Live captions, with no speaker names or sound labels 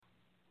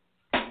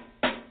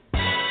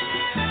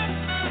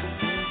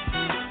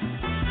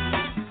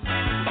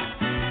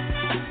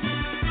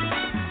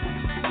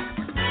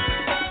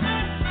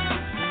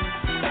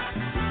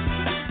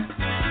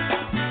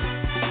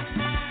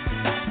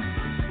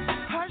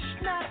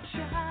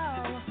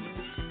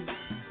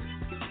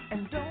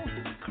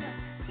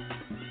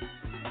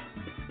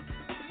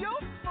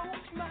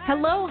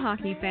Hello,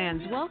 hockey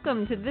fans.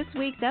 Welcome to this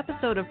week's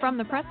episode of From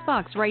the Press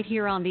Box right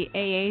here on the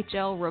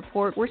AHL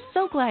Report. We're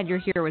so glad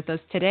you're here with us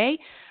today.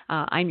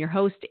 I'm your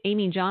host,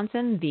 Amy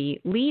Johnson, the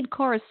lead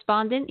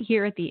correspondent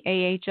here at the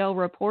AHL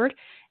Report.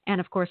 And,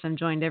 of course, I'm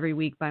joined every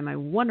week by my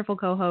wonderful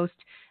co-host,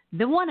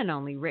 the one and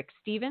only Rick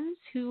Stevens,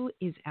 who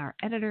is our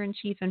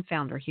editor-in-chief and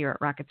founder here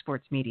at Rocket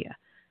Sports Media.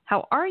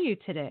 How are you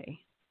today?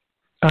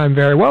 I'm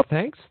very well,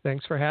 thanks.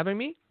 Thanks for having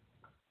me.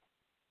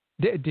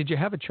 Did you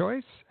have a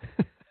choice?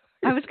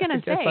 I was going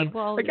to say,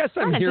 I guess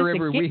I'm here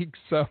every week,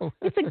 so.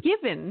 It's a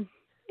given.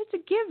 It's a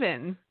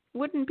given.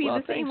 Wouldn't be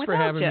the same without you. Thanks for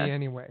having me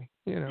anyway,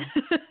 you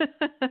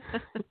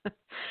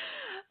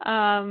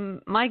know.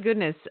 My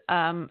goodness.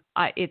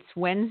 It's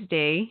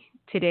Wednesday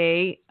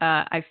today.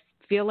 I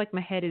feel like my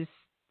head is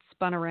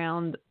spun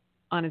around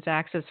on its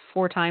axis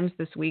 4 times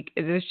this week.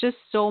 There's just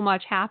so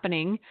much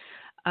happening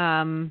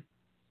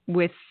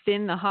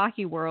within the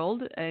hockey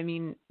world. I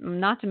mean,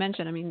 not to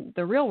mention,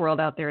 the real world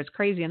out there is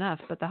crazy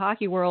enough, but the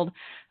hockey world,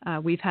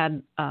 we've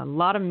had a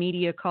lot of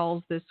media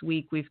calls this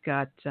week. We've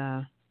got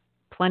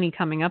plenty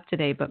coming up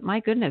today, but my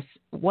goodness,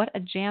 what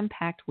a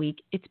jam-packed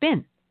week it's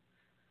been.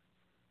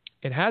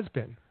 It has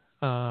been.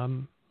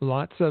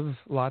 Lots of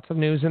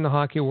news in the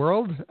hockey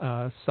world,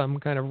 some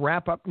kind of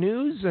wrap-up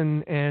news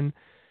and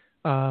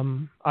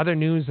other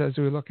news as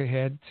we look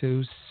ahead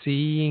to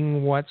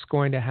seeing what's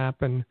going to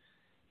happen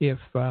if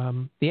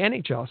the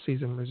NHL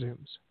season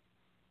resumes.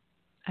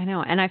 I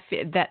know, and I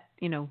feel that,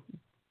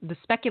 the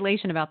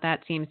speculation about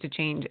that seems to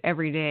change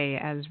every day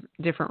as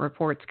different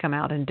reports come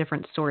out and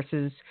different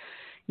sources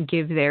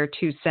give their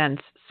 2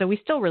 cents. So we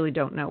still really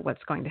don't know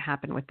what's going to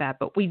happen with that.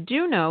 But we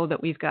do know that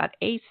we've got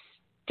a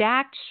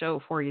stacked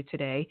show for you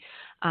today.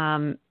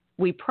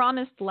 We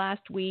promised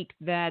last week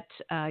that,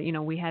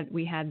 we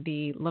had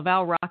the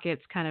Laval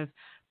Rockets kind of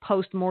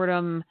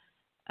post-mortem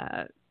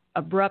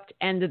abrupt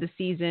end of the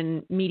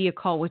season media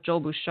call with Joel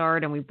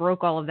Bouchard, and we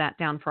broke all of that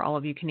down for all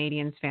of you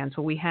Canadians fans.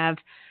 But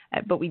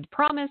we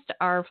promised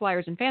our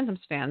Flyers and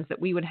Phantoms fans that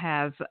we would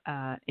have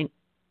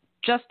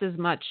just as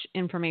much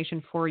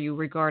information for you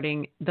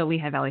regarding the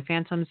Lehigh Valley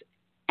Phantoms,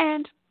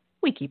 and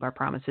we keep our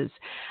promises.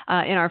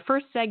 In our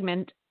first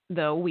segment,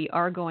 though, we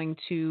are going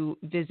to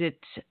visit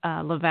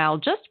Laval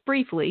just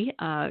briefly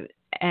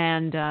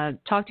and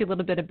talk to you a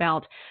little bit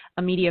about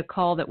a media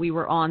call that we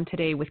were on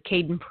today with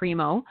Caden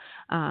Primeau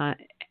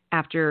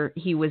after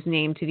he was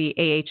named to the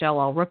AHL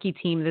All-Rookie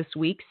team this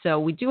week. So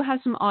we do have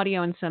some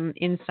audio and some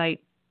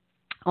insight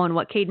on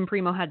what Caden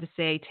Primeau had to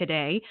say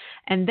today.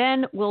 And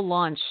then we'll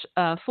launch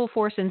full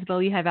force into the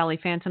Lehigh Valley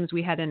Phantoms.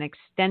 We had an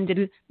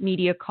extended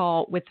media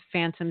call with the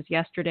Phantoms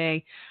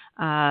yesterday,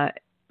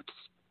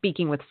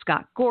 speaking with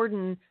Scott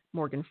Gordon,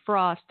 Morgan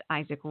Frost,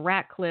 Isaac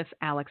Ratcliffe,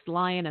 Alex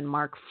Lyon, and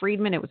Mark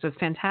Friedman. It was a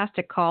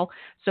fantastic call.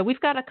 So we've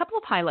got a couple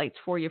of highlights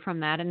for you from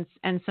that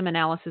and some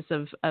analysis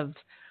of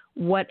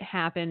what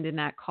happened in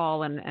that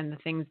call and the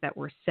things that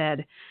were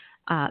said.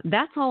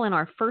 That's all in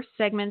our first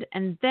segment.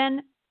 And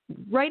then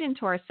right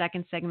into our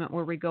second segment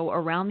where we go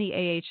around the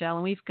AHL.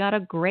 And we've got a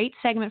great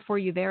segment for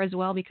you there as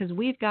well, because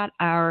we've got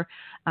a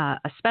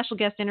special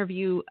guest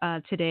interview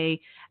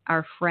today,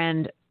 our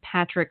friend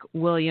Patrick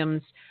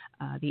Williams,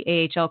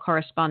 the AHL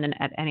correspondent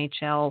at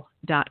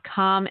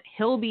NHL.com.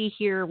 He'll be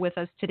here with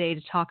us today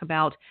to talk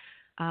about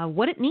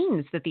what it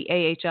means that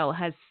the AHL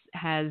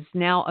has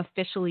now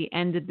officially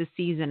ended the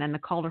season and the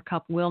Calder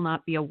Cup will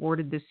not be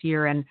awarded this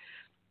year, and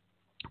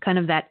kind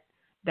of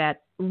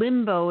that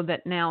limbo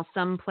that now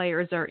some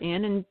players are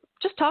in, and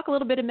just talk a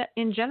little bit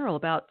in general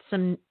about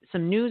some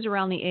news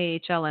around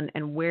the AHL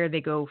and where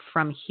they go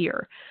from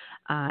here.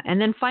 And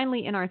then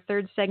finally, in our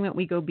third segment,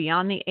 we go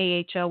beyond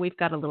the AHL. We've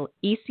got a little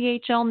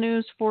ECHL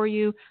news for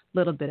you, a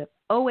little bit of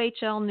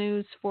OHL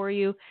news for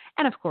you,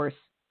 and of course,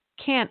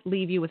 can't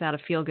leave you without a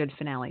feel-good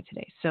finale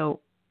today. So,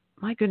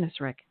 my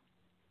goodness, Rick,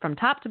 from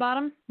top to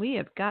bottom, we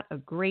have got a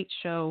great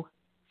show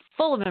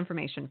full of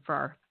information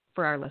for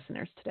our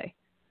listeners today.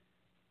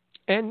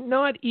 And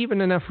not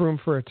even enough room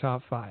for a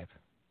top 5.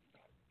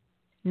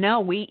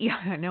 No,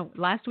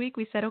 last week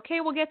we said, okay,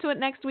 we'll get to it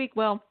next week.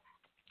 Well,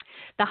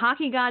 the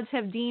hockey gods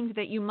have deemed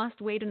that you must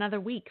wait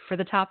another week for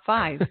the top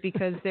 5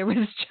 because they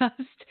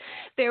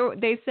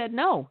said,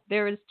 no,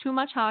 there is too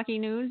much hockey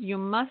news. You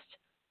must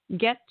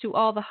get to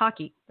all the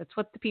hockey. That's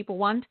what the people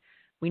want.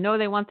 We know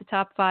they want the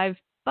top 5,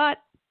 but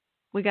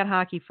we got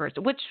hockey first,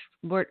 which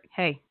we're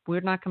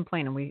not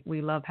complaining.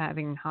 We love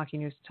having hockey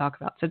news to talk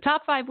about. So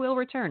top 5 will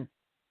return.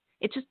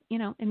 It just,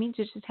 it means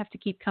you just have to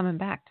keep coming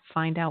back to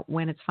find out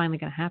when it's finally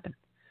going to happen.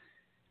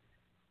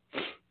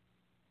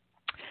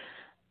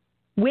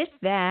 With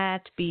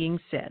that being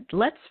said,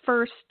 let's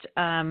first,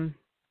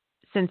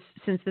 since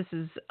this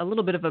is a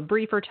little bit of a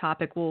briefer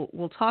topic,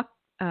 we'll talk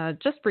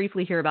just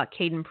briefly here about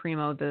Caden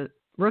Primeau, the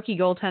rookie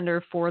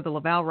goaltender for the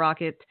Laval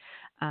Rocket.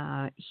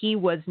 He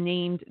was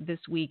named this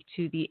week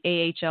to the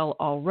AHL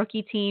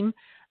All-Rookie team,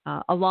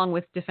 along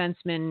with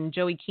defensemen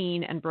Joey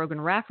Keane and Brogan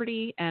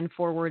Rafferty, and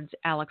forwards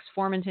Alex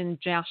Formanton,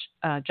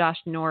 Josh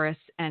Norris,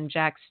 and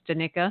Jack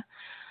Stanica.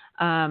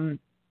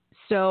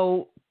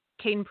 So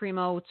Caden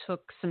Primeau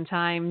took some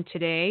time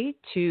today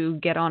to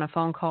get on a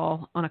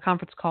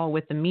conference call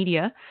with the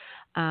media.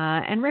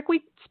 And Rick,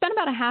 we spent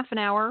about a half an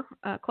hour,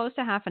 close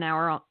to half an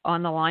hour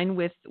on the line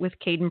with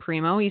Caden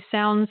Primeau. He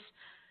sounds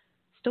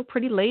still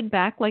pretty laid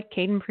back, like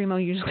Caden Primeau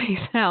usually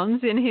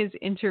sounds in his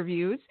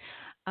interviews.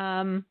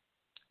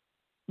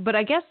 But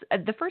I guess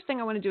the first thing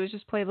I want to do is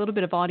just play a little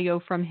bit of audio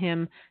from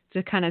him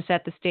to kind of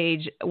set the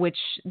stage, which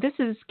this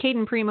is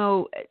Caden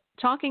Primeau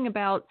talking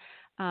about.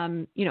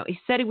 He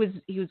said he was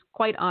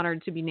quite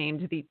honored to be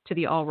named to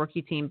the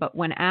All-Rookie team, but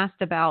when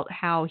asked about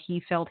how he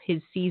felt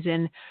his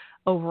season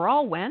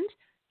overall went,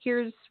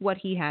 here's what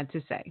he had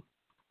to say.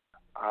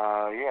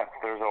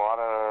 There's a lot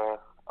of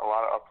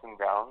ups and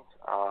downs.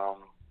 I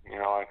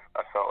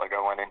felt like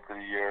I went into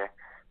the year,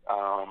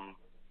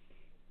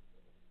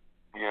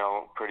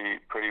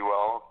 pretty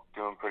well,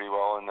 doing pretty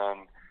well, and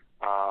then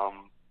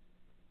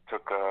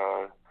took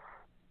I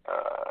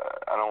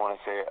don't want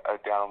to say a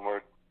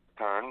downward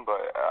turn, but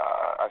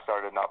I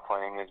started not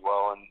playing as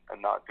well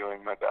and not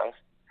doing my best.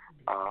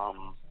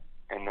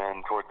 And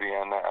then towards the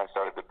end, I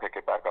started to pick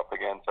it back up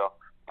again. So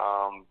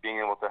being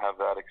able to have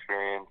that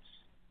experience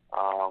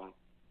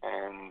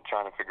and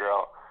trying to figure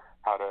out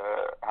how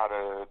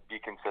to be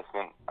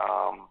consistent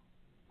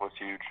was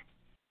huge.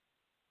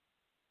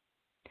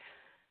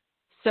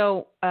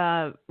 So,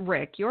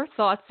 Rick, your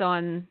thoughts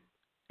on,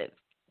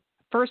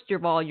 first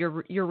of all,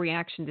 your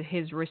reaction to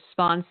his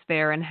response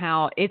there, and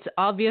how it's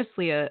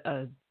obviously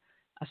a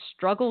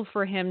struggle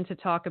for him to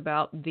talk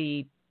about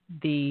the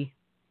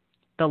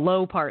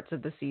low parts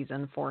of the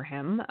season for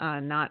him.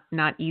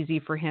 Not easy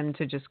for him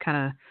to just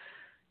kind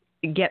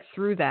of get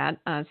through that.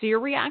 So your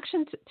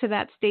reaction to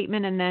that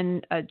statement, and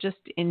then just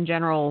in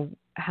general,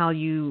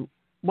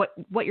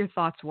 what your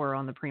thoughts were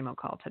on the Primeau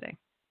call today.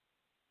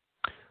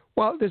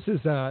 Well, this is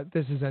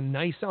a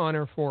nice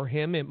honor for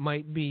him. It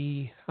might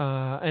be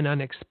an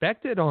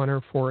unexpected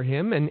honor for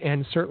him,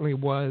 and certainly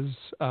was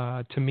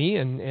to me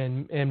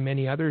and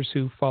many others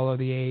who follow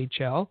the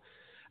AHL.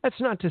 That's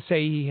not to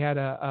say he had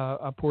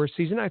a poor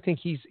season. I think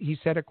he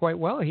said it quite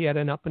well. He had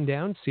an up and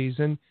down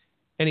season,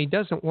 and he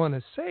doesn't want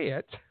to say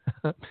it.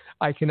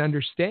 I can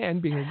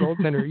understand, being a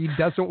goaltender, he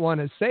doesn't want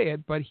to say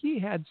it, but he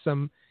had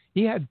two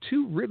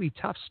really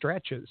tough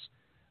stretches.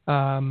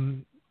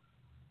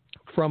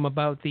 From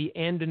about the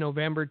end of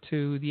November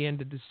to the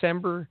end of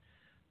December,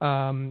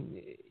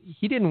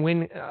 he didn't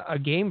win a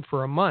game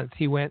for a month.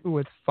 He went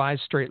with 5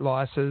 straight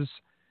losses.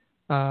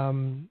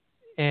 Let's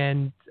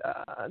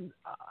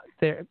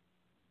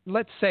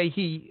say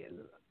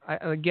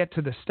I get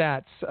to the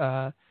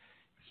stats.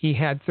 He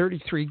had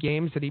 33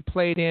 games that he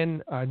played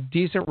in, a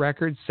decent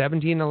record,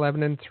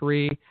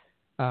 17-11-3,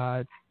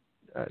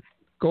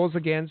 goals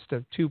against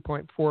of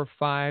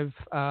 2.45,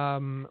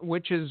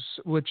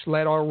 which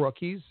led all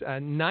rookies.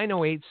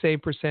 908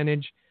 save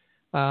percentage.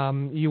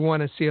 You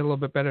want to see a little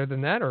bit better than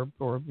that, or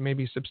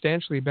maybe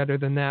substantially better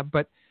than that.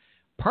 But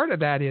part of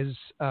that is,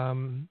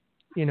 in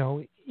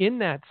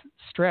that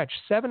stretch,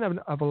 7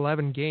 of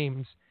 11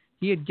 games,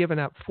 he had given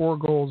up 4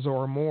 goals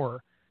or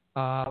more.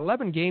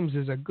 11 games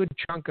is a good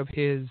chunk of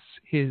his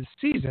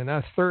season,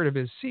 a third of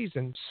his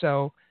season.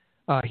 So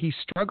he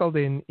struggled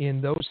in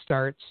those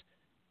starts.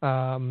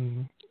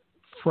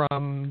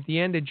 From the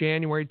end of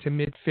January to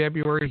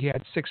mid-February, he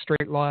had 6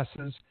 straight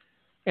losses,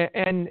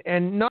 and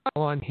not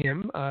on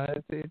him.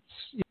 It's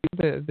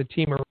the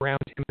team around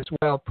him as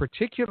well,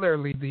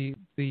 particularly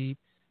the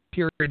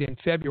period in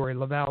February.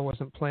 Laval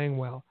wasn't playing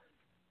well,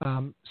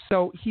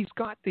 so he's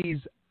got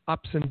these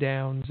ups and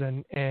downs,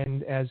 and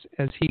as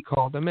he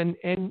called them, and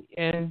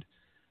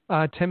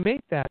to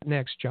make that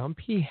next jump,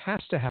 he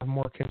has to have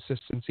more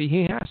consistency.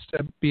 He has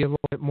to be a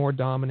little bit more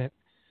dominant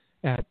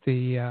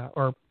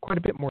or quite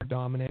a bit more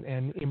dominant,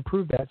 and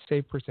improve that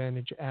save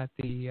percentage at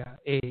the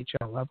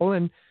AHL level.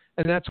 And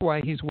that's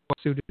why he's well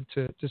suited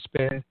to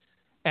spend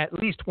at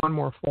least one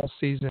more full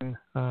season,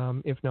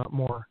 if not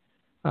more,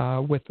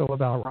 with the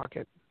Laval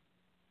Rocket.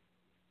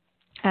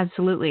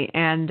 Absolutely.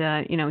 And,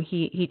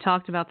 he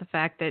talked about the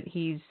fact that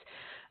he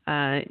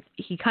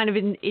kind of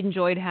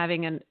enjoyed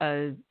having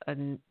a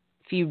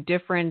few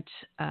different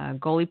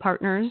goalie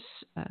partners,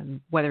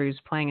 whether he was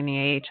playing in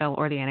the AHL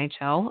or the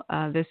NHL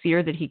this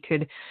year, that he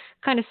could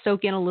kind of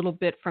soak in a little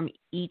bit from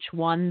each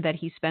one that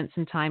he spent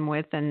some time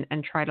with and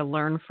try to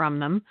learn from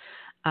them.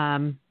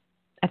 I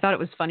thought it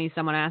was funny.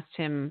 Someone asked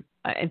him,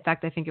 in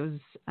fact, I think it was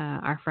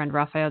our friend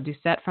Raphael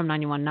Doucette from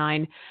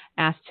 91.9,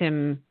 asked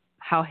him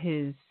how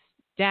his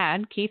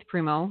dad, Keith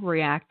Primeau,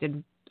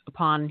 reacted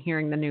upon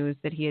hearing the news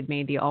that he had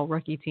made the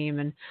all-rookie team.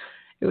 And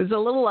it was a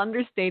little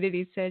understated.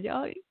 He said,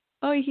 he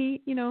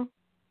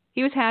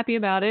was happy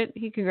about it.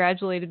 He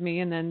congratulated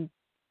me and then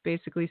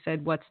basically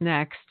said, "What's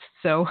next?"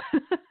 So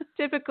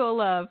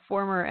typical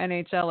former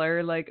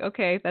NHLer, like,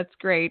 okay, that's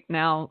great.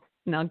 Now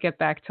get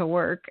back to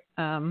work.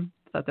 Thought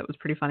that was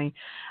pretty funny.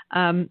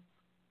 The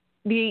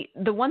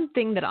one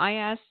thing that I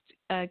asked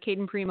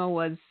Caden Primeau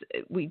was,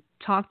 we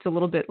talked a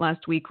little bit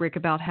last week, Rick,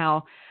 about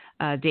how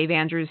Dave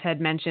Andrews had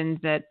mentioned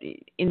that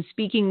in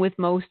speaking with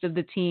most of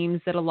the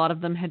teams, that a lot of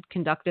them had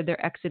conducted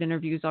their exit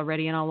interviews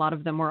already, and a lot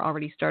of them were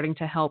already starting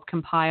to help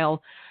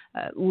compile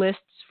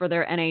lists for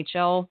their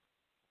NHL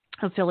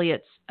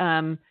affiliates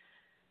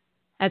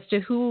as to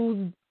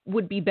who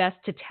would be best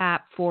to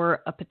tap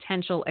for a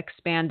potential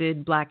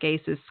expanded Black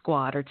Aces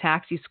squad or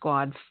taxi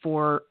squad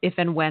for if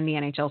and when the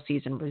NHL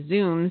season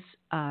resumes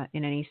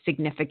in any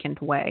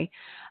significant way.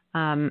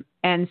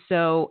 And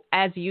so,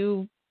 as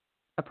you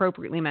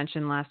appropriately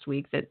mentioned last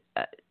week, that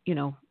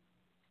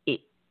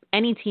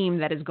any team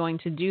that is going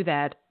to do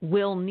that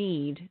will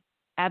need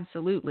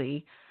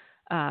absolutely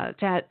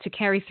to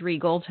carry 3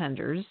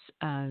 goaltenders.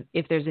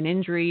 If there's an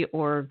injury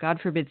or, God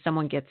forbid,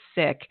 someone gets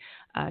sick,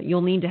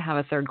 you'll need to have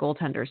a third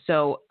goaltender.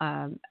 So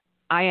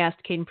I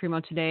asked Caden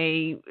Primeau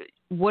today,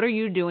 what are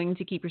you doing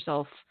to keep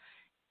yourself,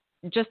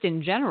 just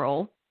in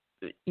general,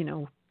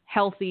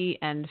 healthy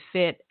and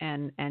fit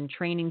and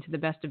training to the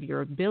best of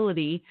your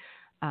ability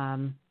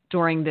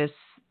during this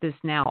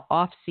now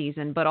off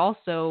season, but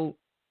also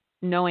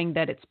knowing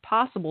that it's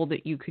possible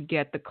that you could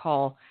get the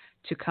call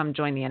to come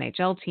join the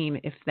NHL team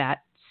if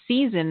that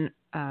season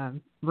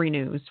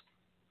renews.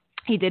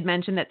 He did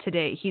mention that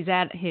today he's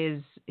at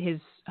his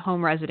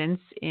home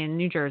residence in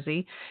New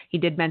Jersey. He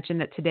did mention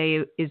that today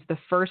is the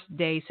first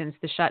day since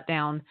the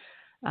shutdown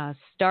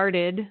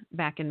started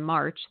back in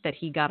March that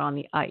he got on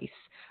the ice.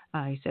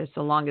 He says it's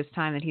the longest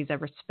time that he's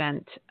ever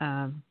spent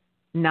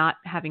not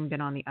having been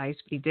on the ice,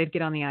 but he did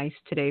get on the ice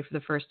today for the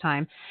first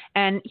time.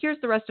 And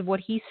here's the rest of what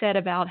he said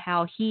about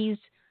how he's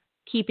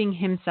keeping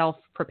himself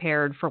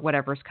prepared for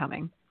whatever's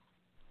coming.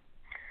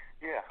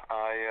 Yeah,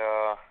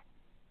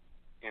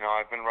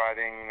 I've been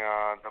riding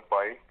the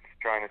bike,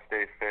 trying to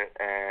stay fit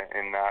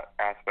in that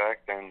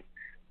aspect, and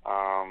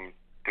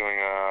doing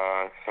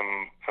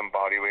some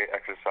body weight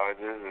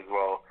exercises, as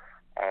well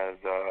as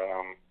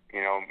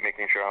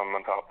making sure I'm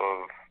on top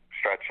of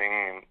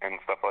stretching and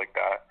stuff like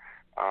that,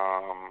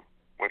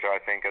 which I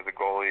think as a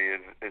goalie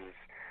is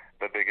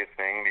the biggest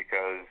thing,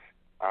 because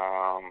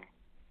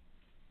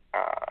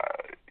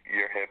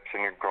your hips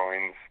and your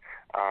groins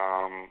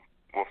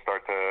will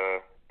start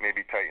to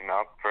maybe tighten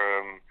up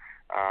from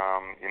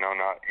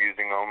not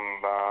using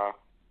them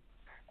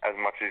as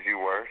much as you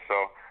were.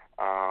 So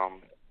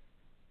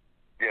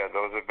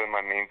those have been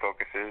my main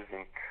focuses,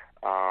 and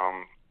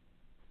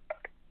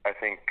I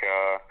think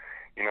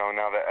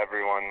now that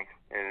everyone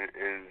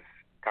is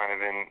kind of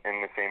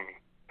in the same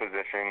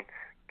position,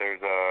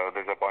 there's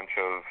a bunch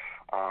of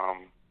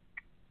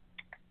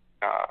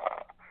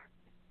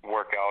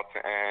workouts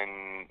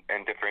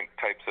and different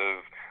types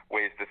of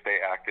ways to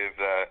stay active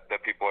that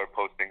people are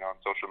posting on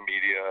social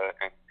media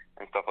and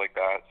stuff like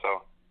that.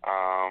 So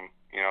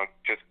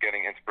just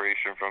getting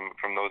inspiration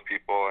from those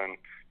people and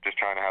just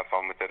trying to have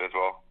fun with it as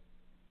well.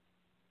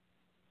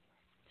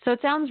 So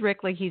it sounds,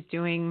 Rick, like he's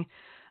doing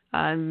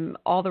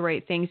all the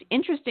right things.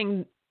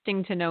 Interesting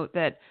thing to note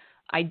that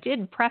I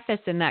did preface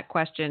in that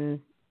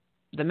question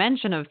the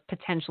mention of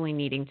potentially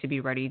needing to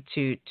be ready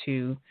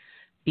to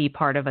be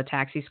part of a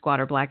taxi squad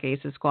or Black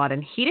Aces squad,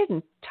 and he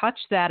didn't touch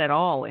that at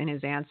all in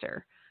his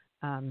answer.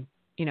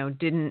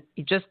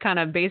 He just kind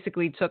of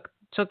basically took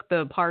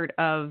the part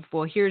of,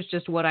 well, here's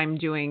just what I'm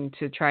doing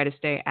to try to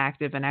stay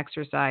active and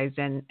exercise,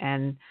 and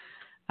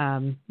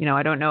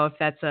I don't know if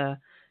that's a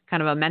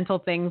kind of a mental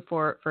thing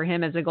for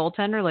him as a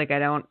goaltender. Like, I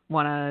don't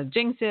want to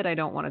jinx it. I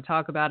don't want to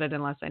talk about it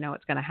unless I know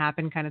it's going to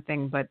happen, kind of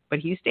thing. But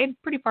he stayed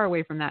pretty far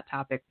away from that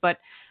topic. But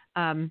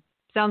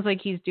sounds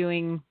like he's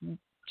doing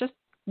just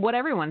what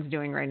everyone's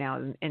doing right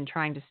now and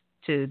trying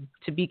to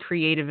be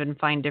creative and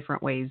find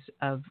different ways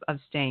of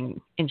staying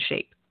in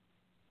shape.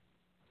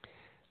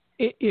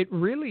 It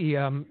really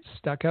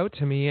stuck out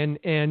to me, and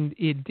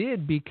it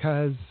did,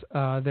 because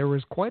there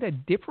was quite a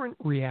different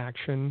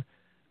reaction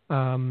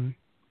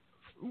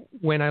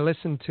when I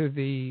listened to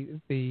the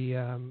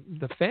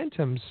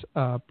Phantoms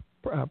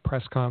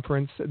press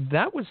conference.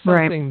 That was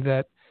something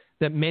that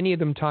many of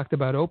them talked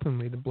about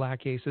openly, the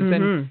Black Aces.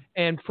 Mm-hmm.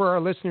 And for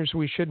our listeners,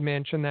 we should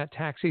mention that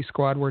taxi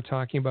squad we're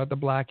talking about, the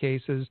Black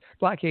Aces.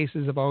 Black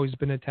Aces have always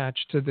been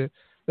attached to the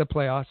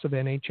playoffs of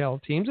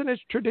NHL teams, and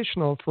it's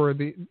traditional for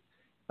the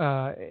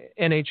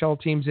NHL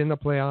teams in the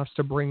playoffs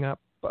to bring up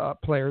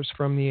players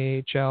from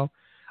the AHL.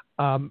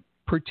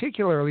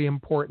 Particularly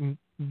important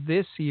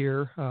this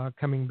year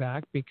coming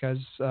back, because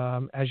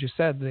as you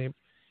said,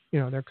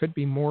 there could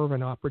be more of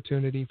an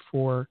opportunity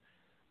for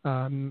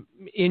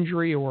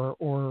injury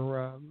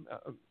or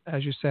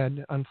as you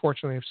said,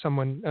 unfortunately, if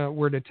someone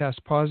were to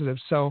test positive.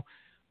 So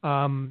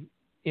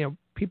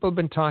people have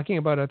been talking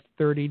about a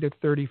 30 to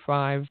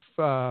 35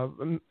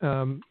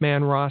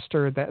 man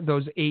roster, that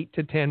those 8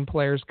 to 10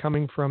 players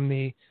coming from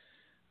the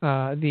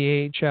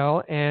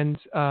AHL, and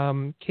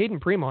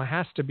Caden Primeau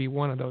has to be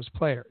one of those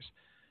players.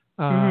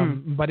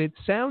 But it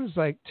sounds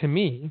like to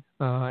me,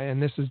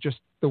 and this is just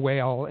the way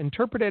I'll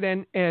interpret it,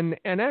 and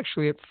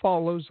actually it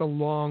follows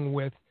along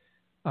with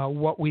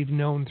what we've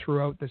known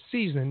throughout the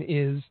season,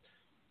 is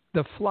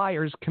the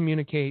Flyers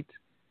communicate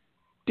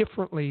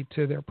differently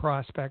to their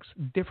prospects,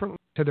 differently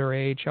to their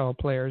AHL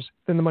players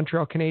than the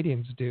Montreal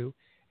Canadiens do.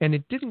 And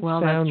it didn't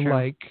sound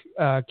like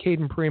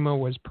Caden Primeau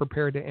was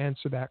prepared to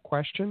answer that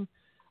question,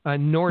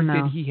 nor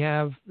did he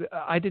have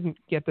 – I didn't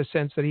get the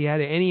sense that he had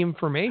any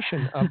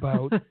information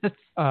about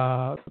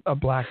a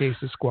Black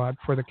Aces squad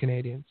for the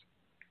Canadians.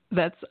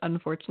 That's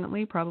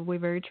unfortunately probably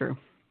very true.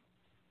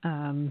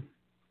 Maybe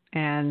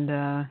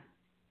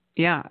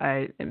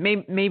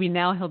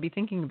now he'll be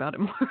thinking about it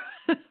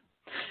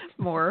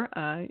more.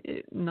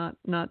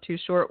 Not too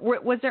sure.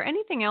 Was there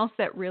anything else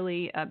that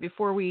really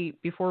before we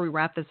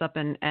wrap this up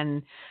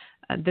and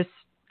this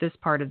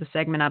part of the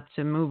segment up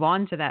to move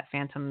on to that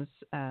Phantoms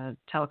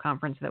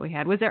teleconference that we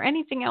had? Was there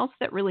anything else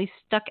that really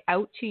stuck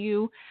out to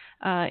you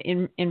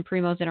in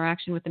Primeau's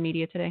interaction with the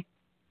media today?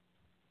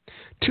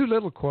 Two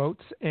little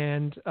quotes,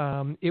 and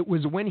it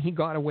was when he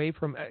got away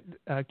from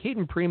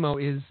Caden Primeau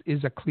is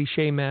a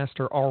cliche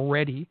master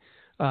already.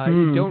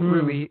 You don't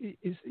really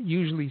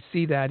usually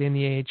see that in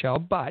the AHL,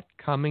 but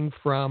coming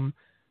from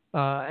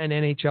an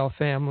NHL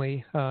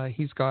family,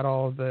 he's got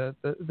all of the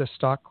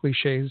stock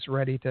cliches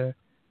ready to,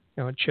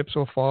 chips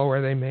will fall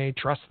where they may,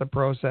 trust the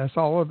process,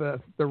 all of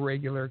the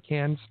regular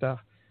canned stuff.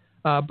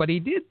 But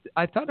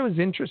I thought it was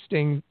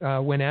interesting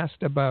when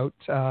asked about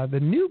the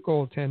new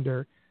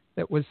goaltender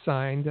that was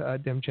signed,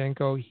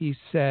 Demchenko. He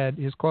said,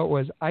 his quote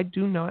was, "I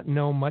do not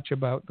know much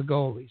about the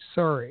goalie.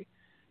 Sorry."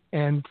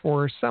 And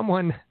for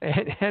someone,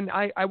 and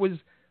I was,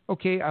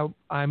 okay,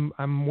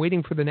 I'm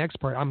waiting for the next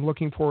part. I'm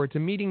looking forward to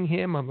meeting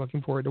him. I'm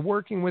looking forward to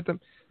working with him.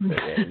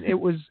 It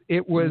was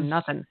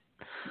nothing.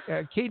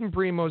 Caden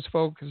Primeau's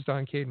focused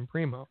on Caden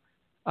Primeau.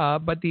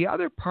 But the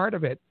other part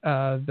of it,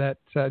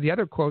 the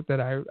other quote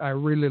that I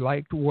really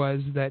liked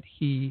was that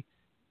he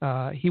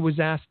was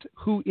asked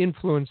who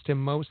influenced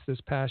him most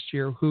this past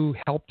year, who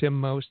helped him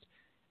most,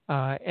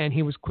 and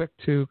he was quick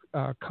to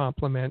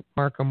compliment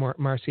Marco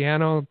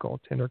Marciano,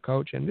 goaltender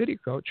coach and video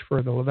coach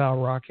for the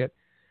Laval Rocket,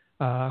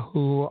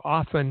 who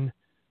often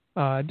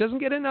doesn't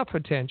get enough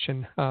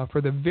attention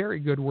for the very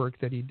good work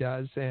that he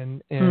does.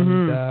 And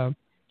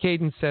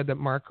Caden said that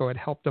Marco had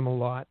helped him a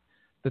lot,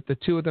 that the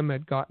two of them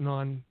had gotten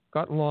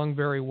along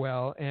very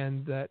well,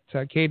 and that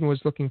Caden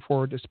was looking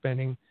forward to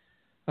spending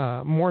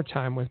more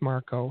time with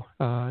Marco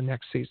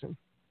next season.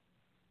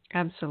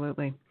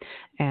 Absolutely.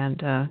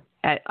 And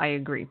I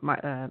agree.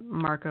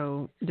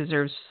 Marco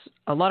deserves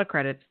a lot of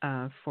credit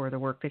for the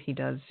work that he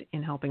does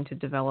in helping to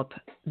develop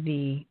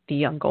the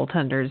young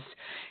goaltenders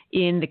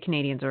in the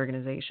Canadiens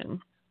organization.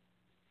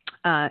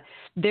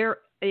 There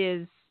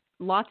is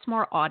lots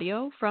more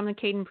audio from the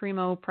Caden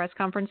Primeau press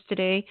conference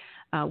today.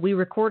 We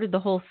recorded the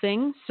whole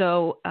thing,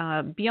 so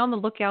be on the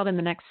lookout in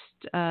the next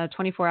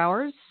 24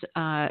 hours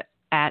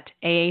at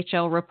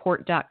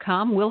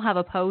ahlreport.com. We'll have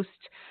a post,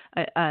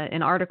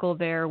 an article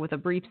there with a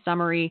brief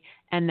summary,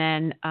 and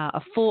then a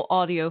full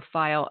audio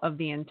file of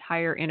the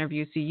entire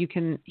interview, so you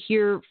can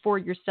hear for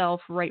yourself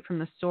right from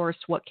the source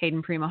what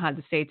Caden Primeau had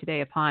to say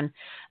today upon,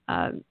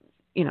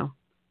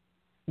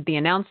 the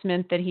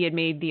announcement that he had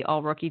made the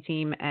all-rookie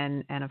team,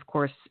 and of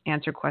course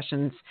answer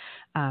questions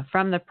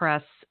from the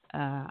press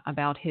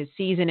about his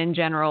season in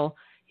general,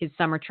 his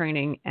summer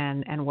training,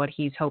 and what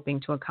he's hoping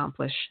to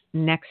accomplish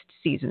next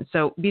season.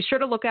 So be sure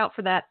to look out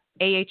for that,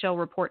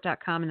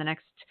 ahlreport.com, in the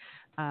next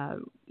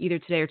either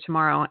today or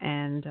tomorrow,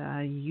 and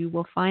you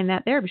will find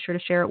that there. Be sure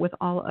to share it with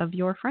all of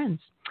your friends.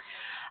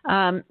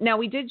 Now,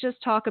 we did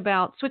just talk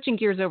about switching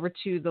gears over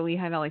to the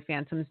Lehigh Valley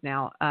Phantoms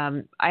now.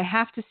 I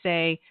have to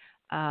say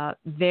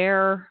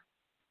their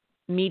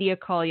media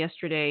call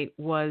yesterday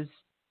was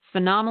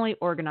phenomenally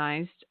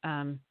organized.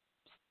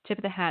 Tip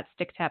of the hat,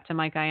 stick tap to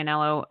Mike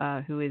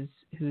Iannello, who's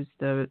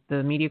the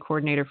media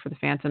coordinator for the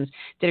Phantoms.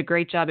 Did a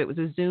great job. It was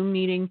a Zoom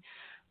meeting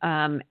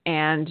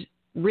and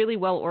really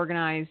well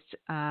organized.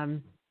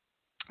 And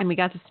we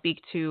got to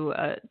speak to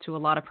a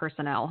lot of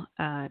personnel.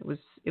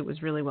 It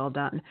was really well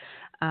done.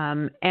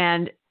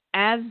 And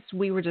as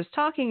we were just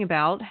talking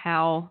about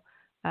how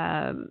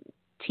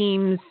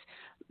teams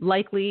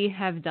likely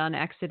have done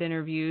exit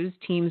interviews,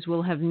 teams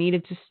will have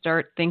needed to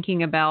start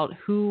thinking about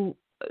who,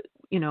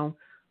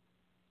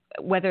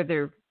 whether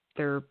their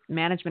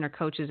management or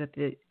coaches at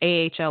the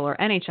AHL or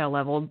NHL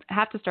level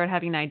have to start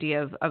having an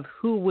idea of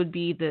who would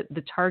be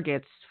the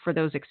targets for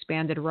those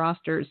expanded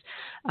rosters.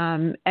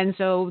 And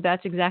so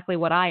that's exactly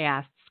what I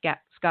asked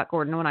Scott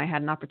Gordon when I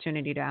had an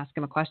opportunity to ask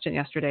him a question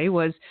yesterday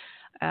was,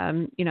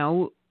 have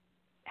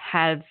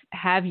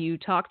you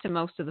talked to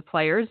most of the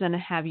players, and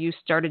have you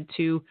started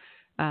to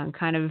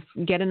kind of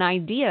get an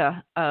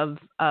idea of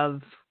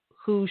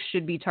who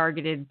should be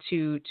targeted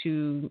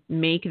to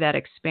make that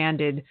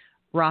expanded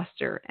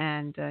roster?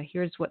 And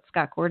here's what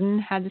Scott Gordon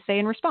had to say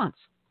in response.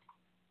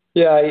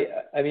 Yeah,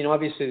 I mean,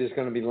 obviously there's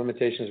going to be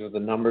limitations with the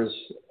numbers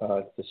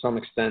to some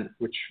extent,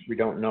 which we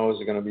don't know.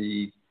 Is it going to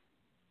be,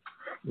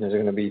 is there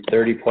going to be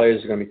 30 players?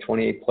 Is it going to be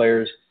 28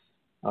 players?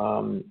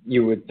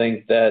 You would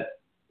think that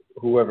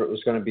whoever it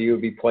was going to be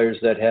would be players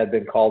that had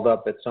been called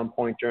up at some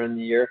point during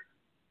the year.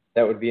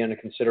 That would be under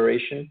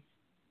consideration.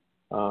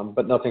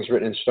 But nothing's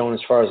written in stone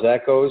as far as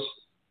that goes.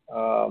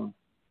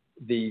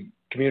 The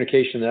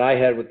communication that I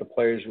had with the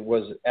players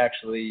was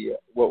actually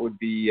what would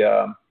be,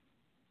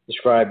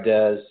 described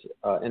as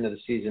end of the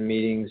season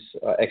meetings,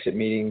 exit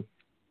meeting,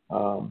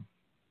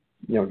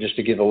 just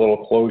to give a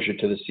little closure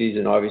to the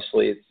season.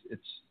 Obviously,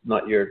 it's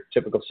not your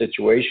typical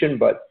situation,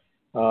 but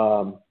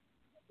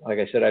like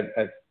I said,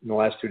 I've in the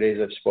last 2 days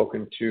I've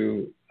spoken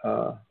to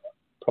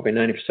probably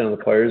 90% of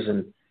the players,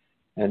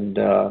 and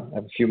I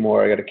have a few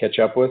more I got to catch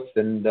up with,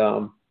 and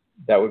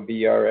that would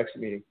be our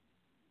exit meeting.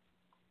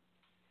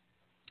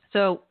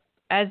 So,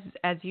 as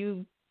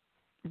you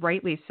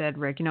rightly said,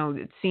 Rick,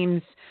 it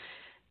seems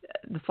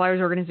the Flyers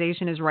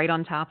organization is right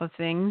on top of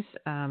things.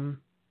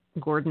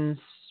 Gordon's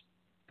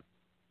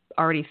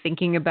already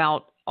thinking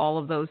about all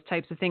of those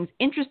types of things.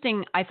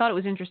 Interesting. I thought it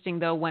was interesting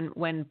though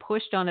when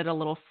pushed on it a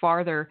little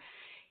farther,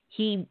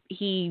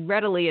 he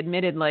readily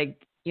admitted,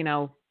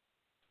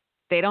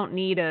 they don't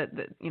need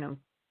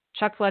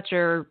Chuck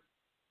Fletcher,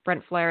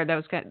 Brent Flair,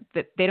 those guys,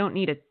 that they don't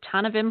need a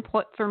ton of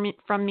input from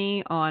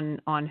me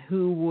on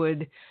who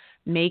would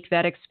make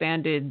that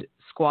expanded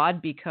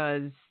squad,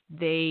 because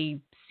they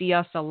see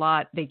us a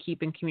lot. They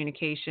keep in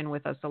communication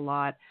with us a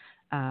lot.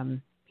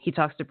 He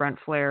talks to Brent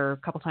Flair a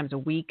couple times a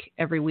week,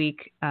 every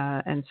week,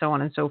 and so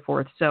on and so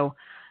forth. So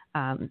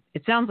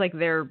it sounds like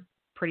they're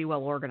pretty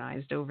well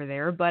organized over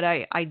there. But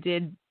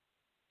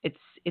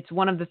it's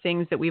one of the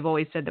things that we've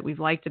always said that we've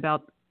liked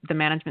about the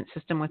management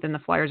system within the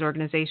Flyers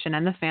organization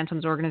and the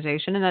Phantoms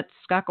organization, and that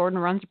Scott Gordon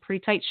runs a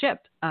pretty tight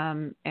ship.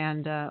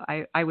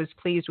 I was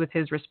pleased with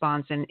his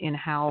response in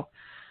how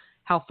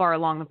far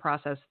along the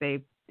process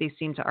they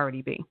seem to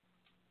already be.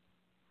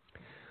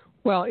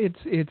 Well,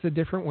 it's a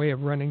different way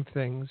of running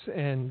things,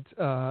 and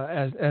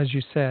as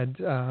you said,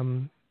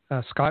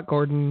 Scott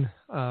Gordon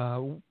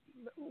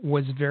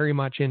was very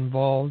much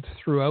involved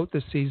throughout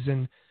the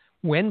season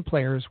when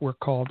players were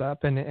called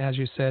up, and as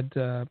you said,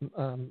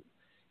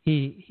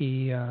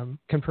 he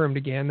confirmed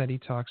again that he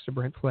talks to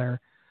Brent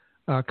Flair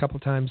a couple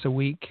times a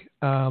week.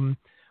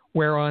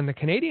 Where on the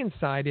Canadian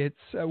side,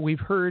 we've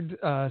heard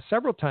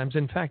several times.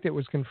 In fact, it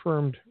was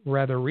confirmed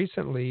rather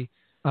recently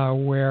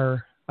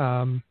where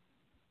Joe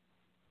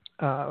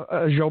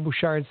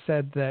Bouchard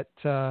said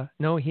that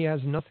no, he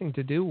has nothing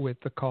to do with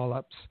the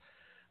call-ups.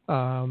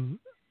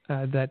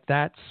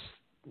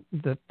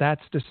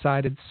 That's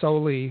decided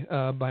solely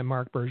by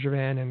Marc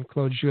Bergevin and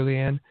Claude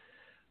Julien.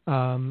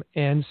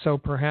 And so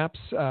perhaps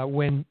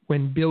when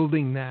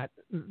building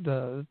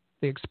the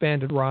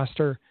expanded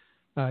roster,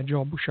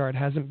 Joel Bouchard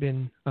hasn't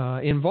been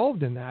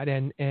involved in that,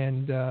 and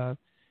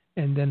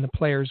then the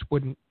players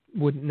wouldn't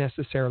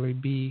necessarily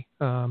be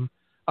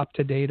up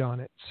to date on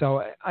it.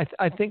 So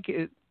I think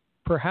it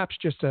perhaps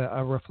just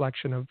a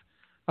reflection of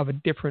a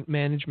different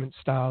management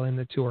style in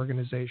the two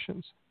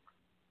organizations.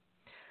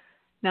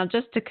 Now,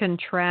 just to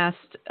contrast,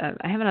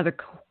 I have another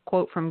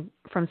quote from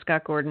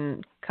Scott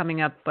Gordon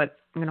coming up, but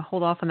I'm going to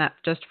hold off on that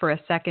just for a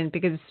second,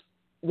 because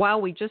while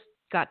we just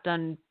got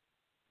done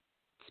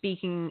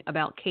speaking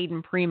about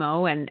Caden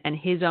Primeau and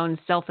his own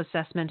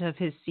self-assessment of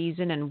his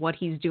season and what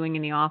he's doing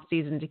in the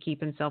off-season to keep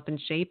himself in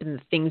shape and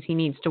the things he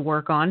needs to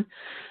work on,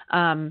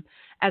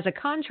 as a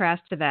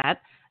contrast to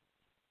that,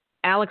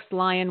 Alex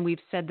Lyon, we've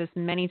said this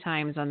many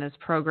times on this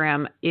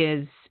program,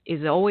 is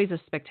always a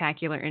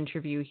spectacular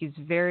interview. He's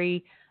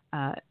very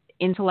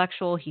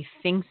intellectual. He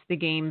thinks the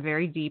game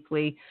very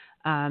deeply,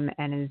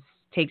 and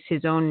takes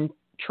his own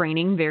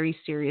training very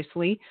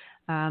seriously.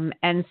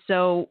 And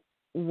so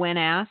when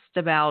asked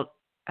about,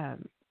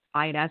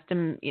 I had asked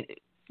him,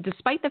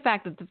 despite the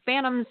fact that the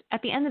Phantoms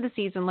at the end of the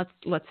season,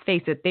 let's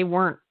face it, they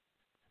weren't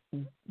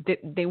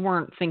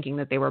thinking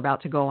that they were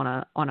about to go on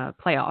a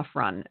playoff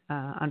run.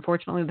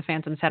 Unfortunately, the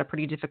Phantoms had a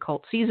pretty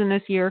difficult season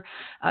this year.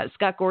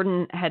 Scott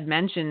Gordon had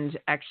mentioned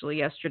actually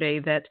yesterday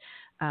that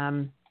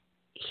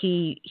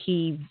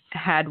he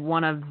had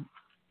one of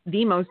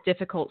the most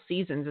difficult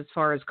seasons as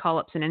far as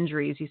call-ups and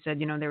injuries. He said,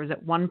 there was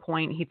at one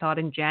point he thought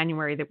in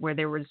January where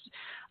there was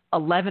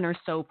 11 or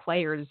so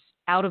players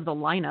out of the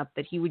lineup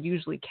that he would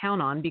usually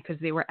count on because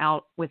they were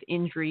out with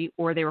injury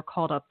or they were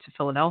called up to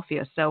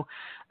Philadelphia. So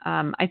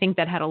I think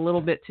that had a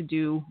little bit to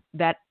do,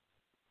 that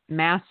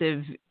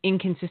massive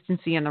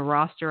inconsistency in the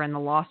roster and the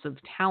loss of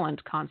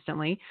talent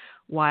constantly,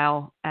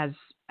 while as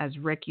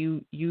Rick,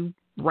 you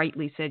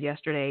rightly said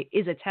yesterday,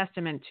 is a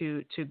testament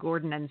to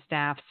Gordon and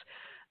staff's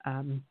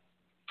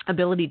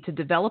ability to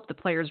develop the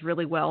players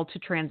really well to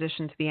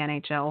transition to the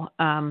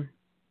NHL.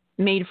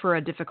 Made for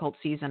a difficult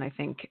season, I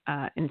think,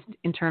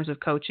 in terms of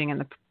coaching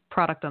and the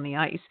product on the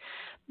ice.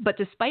 But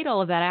despite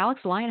all of that, Alex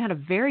Lyon had a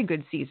very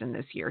good season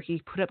this year.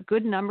 He put up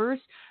good numbers.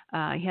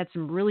 He had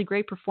some really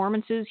great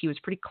performances. He was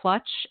pretty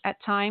clutch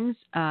at times.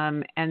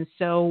 And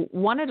so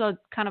wanted a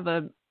kind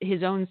of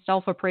his own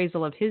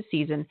self-appraisal of his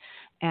season.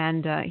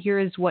 And here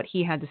is what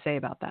he had to say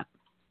about that.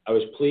 I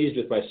was pleased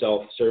with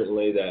myself,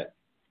 certainly, that,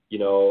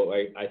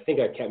 I think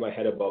I kept my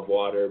head above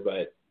water,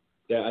 but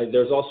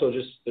there's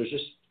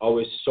just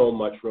always so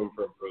much room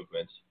for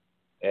improvements.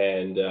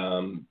 And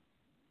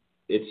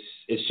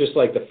it's just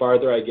like the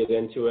farther I get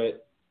into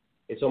it,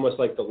 it's almost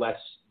like the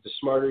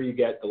smarter you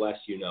get, the less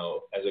you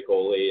know as a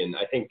goalie. And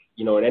I think,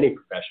 in any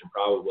profession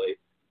probably.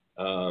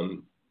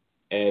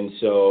 And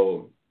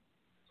so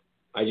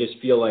I just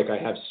feel like I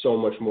have so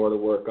much more to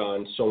work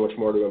on, so much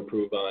more to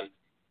improve on.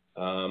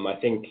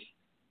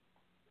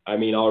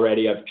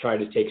 Already I've tried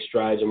to take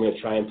strides. I'm going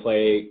to try and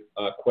play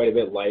quite a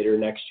bit lighter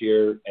next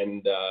year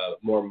and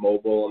more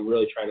mobile. I'm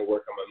really trying to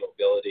work on my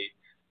mobility.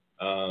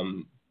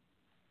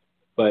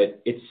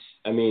 But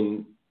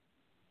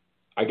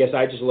I guess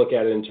I just look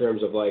at it in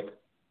terms of like,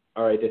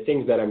 all right, the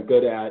things that I'm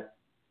good at,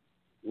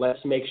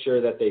 let's make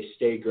sure that they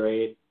stay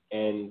great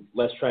and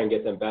let's try and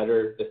get them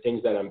better. The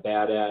things that I'm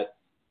bad at,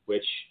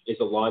 which is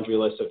a laundry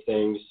list of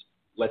things,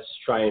 let's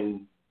try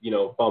and,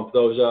 bump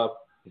those up.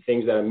 The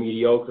things that I'm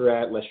mediocre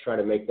at, let's try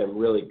to make them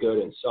really good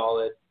and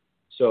solid.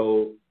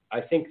 So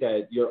I think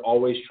that you're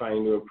always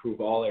trying to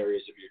improve all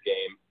areas of your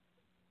game.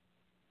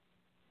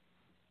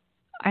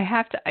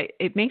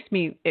 It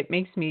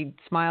makes me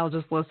smile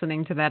just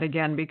listening to that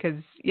again,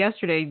 because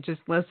yesterday,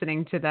 just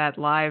listening to that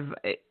live,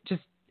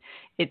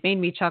 it made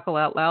me chuckle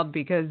out loud,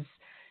 because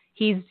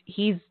he's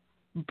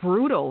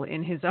brutal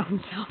in his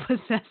own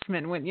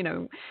self-assessment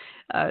when,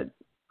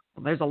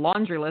 there's a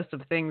laundry list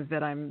of things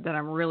that I'm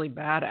really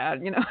bad at,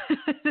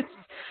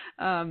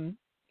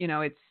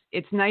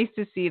 it's nice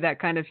to see that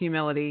kind of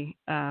humility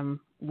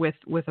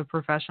with a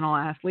professional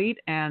athlete,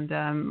 and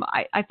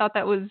I thought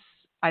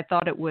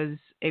it was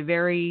a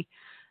very,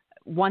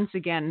 once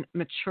again,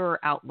 mature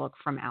outlook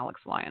from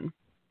Alex Lyon.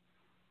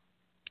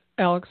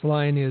 Alex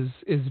Lyon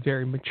is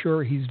very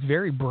mature. He's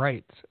very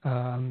bright,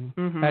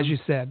 as you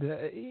said,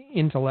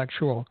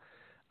 intellectual.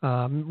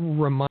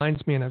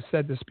 Reminds me, and I've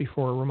said this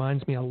before,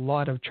 reminds me a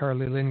lot of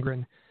Charlie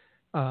Lindgren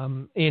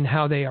in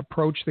how they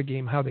approach the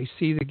game, how they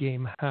see the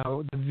game,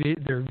 how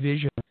their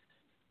vision,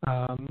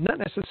 not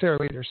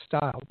necessarily their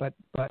style, but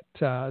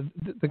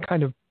the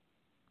kind of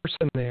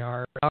person they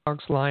are.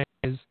 Alex Lyon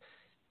is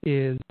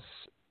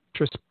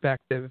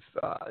introspective.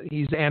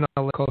 He's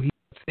analytical. He's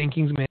a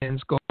thinking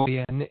man's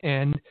goalie,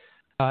 and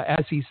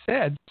as he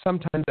said,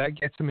 sometimes that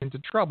gets him into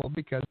trouble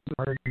because the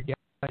harder you get,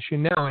 as you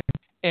know.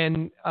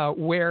 And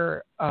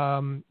where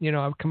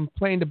I've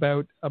complained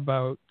about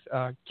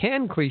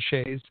canned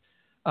cliches,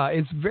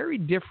 it's very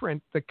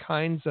different. The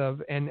kinds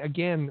of, and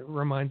again,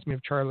 reminds me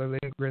of Charlie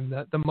Lindgren,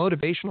 the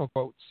motivational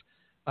quotes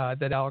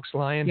that Alex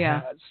Lyon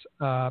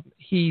has.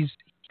 He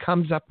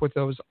comes up with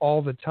those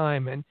all the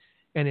time, and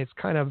it's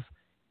kind of,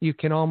 you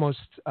can almost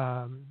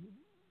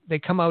they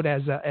come out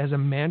as a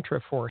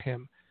mantra for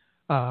him.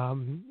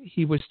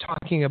 He was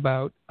talking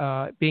about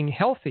being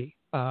healthy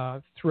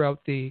throughout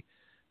the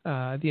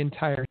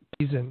entire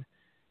season,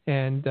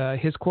 and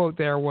his quote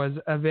there was,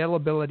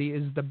 "Availability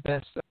is the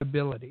best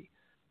ability,"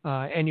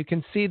 and you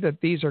can see that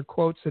these are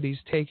quotes that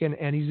he's taken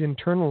and he's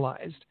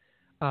internalized,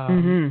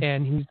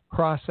 and he's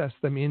processed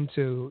them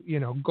into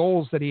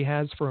goals that he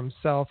has for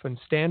himself and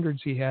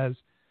standards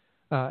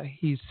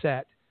he's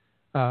set,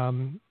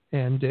 and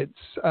it's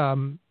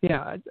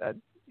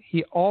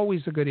he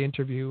always a good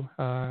interview,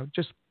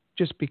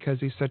 just because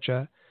he's such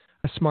a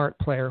smart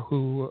player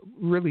who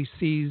really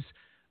sees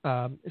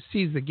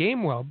the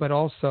game well, but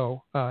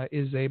also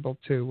is able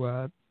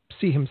to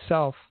see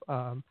himself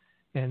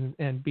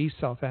and be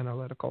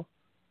self-analytical.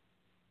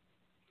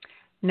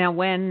 Now,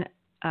 when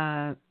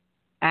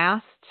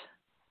asked,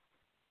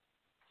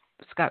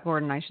 Scott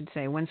Gordon, I should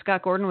say, when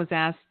Scott Gordon was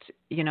asked,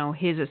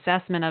 his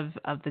assessment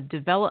of the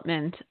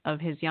development of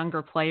his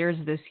younger players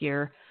this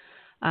year,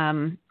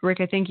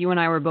 Rick, I think you and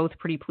I were both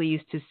pretty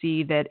pleased to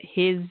see that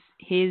his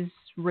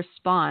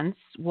response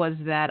was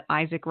that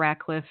Isaac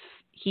Ratcliffe,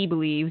 he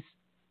believes,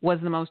 was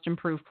the most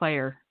improved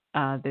player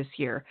this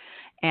year.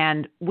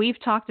 And we've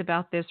talked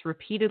about this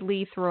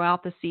repeatedly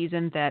throughout the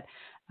season, that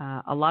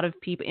a lot of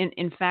people,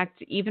 in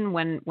fact, even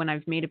when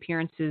I've made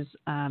appearances,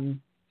 on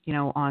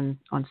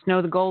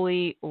Snow the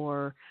Goalie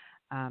or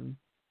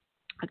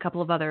a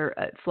couple of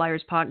other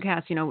Flyers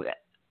podcasts,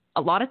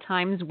 a lot of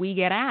times we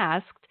get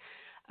asked,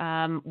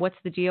 what's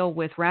the deal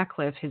with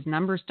Ratcliffe? His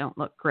numbers don't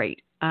look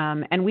great.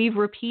 And we've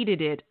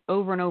repeated it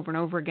over and over and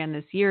over again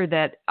this year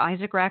that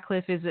Isaac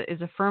Ratcliffe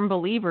is a firm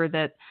believer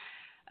that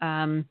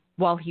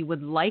while he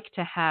would like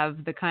to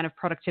have the kind of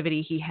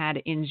productivity he had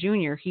in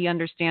junior, he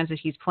understands that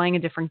he's playing a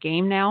different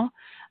game now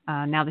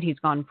that he's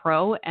gone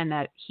pro, and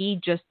that he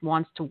just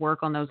wants to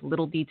work on those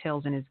little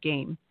details in his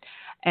game.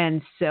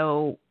 And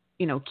so,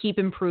 keep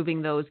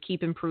improving those,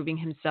 keep improving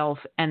himself,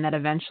 and that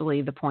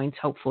eventually the points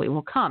hopefully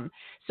will come.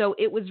 So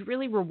it was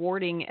really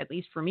rewarding, at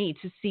least for me,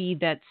 to see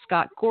that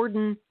Scott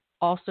Gordon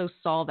also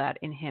saw that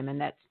in him, and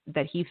that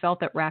he felt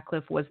that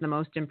Ratcliffe was the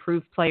most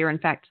improved player. In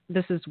fact,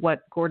 this is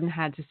what Gordon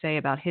had to say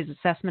about his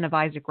assessment of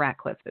Isaac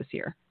Ratcliffe this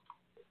year.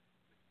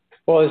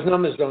 Well, his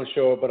numbers don't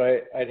show it, but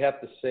I'd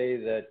have to say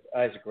that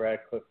Isaac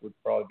Ratcliffe would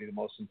probably be the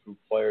most improved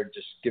player,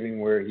 just given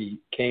where he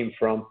came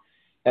from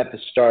at the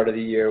start of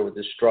the year with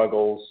his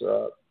struggles,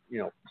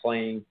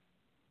 playing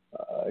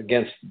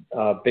against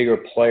bigger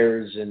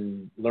players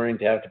and learning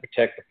to have to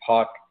protect the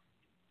puck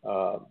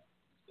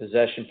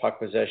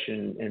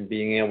possession, and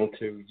being able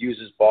to use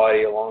his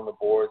body along the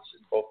boards in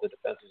both the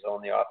defensive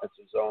zone and the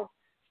offensive zone.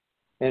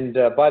 And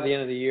by the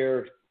end of the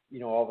year,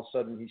 all of a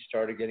sudden he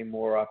started getting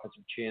more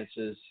offensive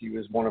chances. He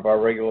was one of our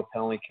regular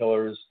penalty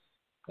killers.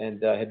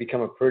 and had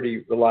become a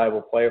pretty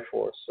reliable player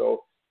for us.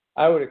 So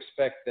I would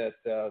expect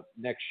that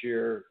next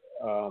year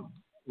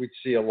we'd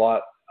see a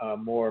lot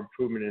more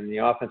improvement in the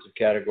offensive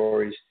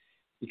categories,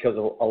 because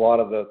a lot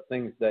of the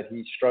things that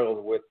he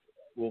struggled with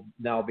will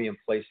now be in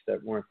place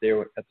that weren't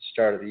there at the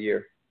start of the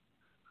year.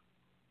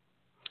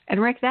 And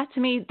Rick, that to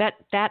me,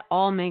 that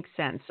all makes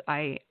sense.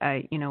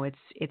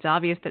 It's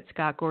obvious that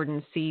Scott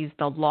Gordon sees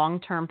the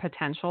long-term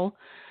potential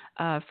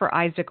for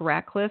Isaac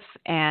Ratcliffe,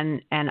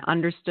 and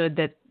understood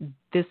that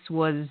this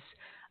was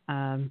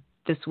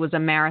a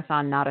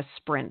marathon, not a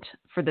sprint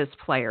for this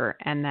player,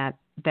 and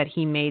that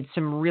he made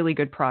some really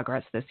good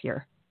progress this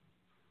year.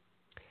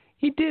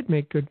 He did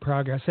make good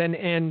progress, and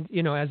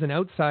as an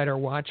outsider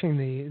watching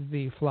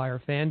the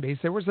Flyer fan base,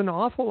 there was an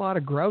awful lot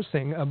of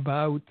grousing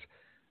about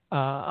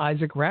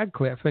Isaac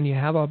Ratcliffe, and you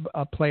have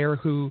a player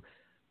who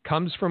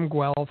comes from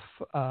Guelph,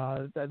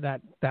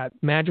 that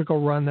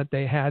magical run that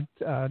they had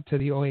to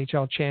the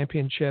OHL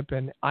championship,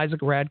 and Isaac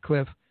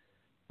Ratcliffe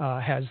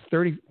has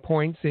 30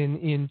 points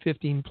in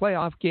 15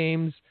 playoff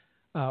games.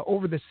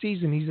 Over the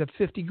season, he's a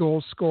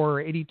 50-goal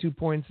scorer, 82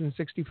 points in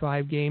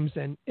 65 games,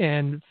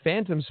 and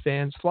Phantoms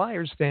fans,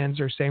 Flyers fans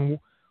are saying,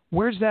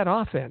 where's that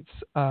offense?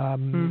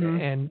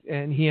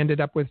 And he ended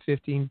up with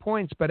 15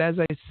 points. But as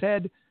I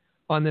said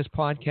on this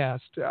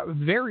podcast,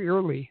 very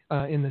early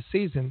in the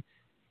season,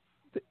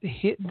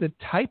 the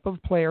type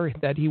of player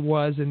that he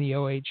was in the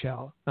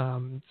OHL,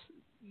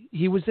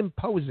 he was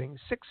imposing,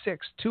 6'6",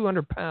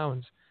 200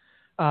 pounds,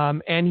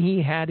 and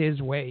he had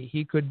his way.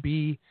 He could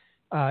be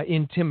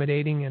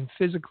intimidating and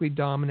physically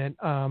dominant,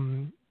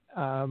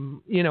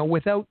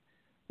 without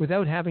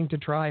having to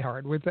try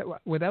hard,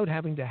 without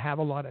having to have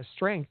a lot of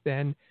strength.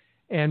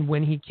 And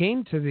when he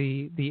came to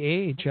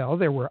the AHL,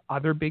 there were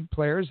other big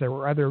players, there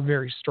were other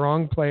very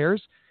strong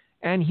players,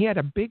 and he had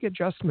a big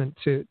adjustment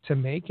to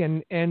make,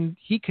 and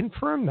he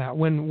confirmed that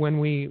when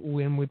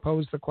we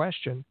posed the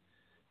question.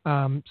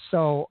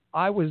 So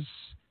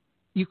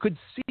you could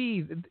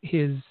see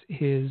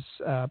his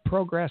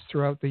progress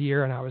throughout the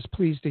year, and I was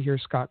pleased to hear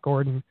Scott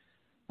Gordon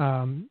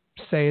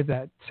say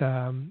that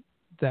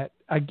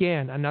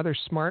again, another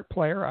smart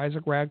player,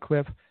 Isaac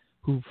Ratcliffe,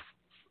 who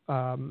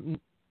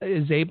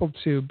is able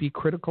to be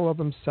critical of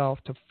himself,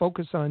 to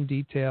focus on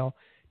detail,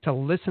 to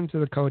listen to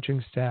the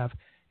coaching staff,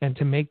 and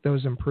to make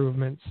those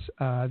improvements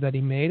that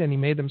he made, and he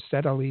made them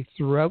steadily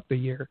throughout the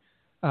year,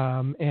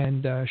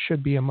 and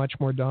should be a much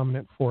more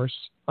dominant force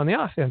on the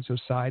offensive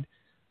side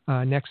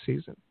next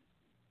season.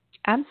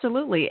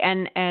 Absolutely.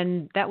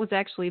 And that was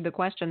actually the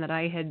question that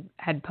I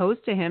had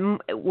posed to him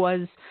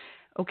was,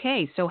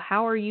 okay, so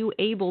how are you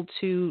able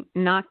to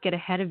not get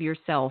ahead of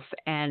yourself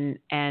and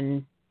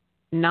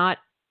not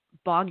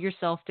bog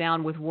yourself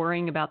down with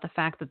worrying about the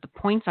fact that the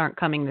points aren't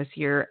coming this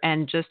year,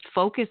 and just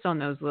focus on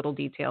those little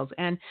details?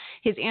 And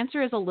his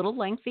answer is a little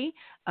lengthy,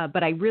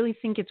 but I really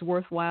think it's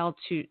worthwhile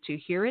to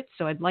hear it.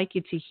 So I'd like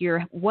you to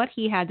hear what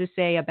he had to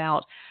say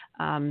about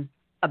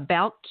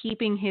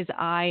keeping his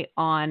eye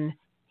on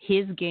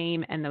his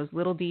game and those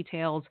little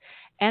details,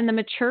 and the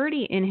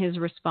maturity in his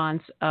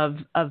response of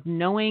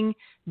knowing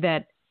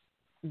that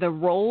the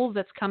role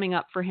that's coming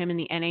up for him in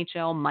the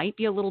NHL might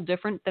be a little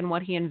different than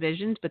what he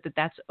envisioned, but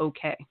that's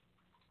okay.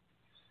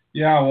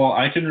 Yeah, well,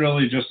 I can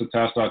really just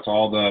attest that to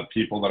all the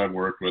people that I've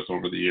worked with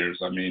over the years.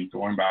 I mean,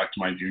 going back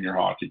to my junior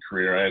hockey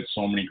career, I had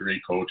so many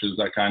great coaches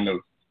that kind of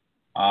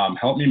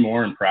helped me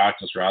more in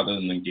practice rather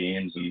than in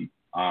games. And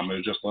it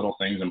was just little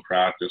things in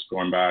practice.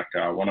 Going back,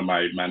 one of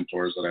my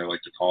mentors that I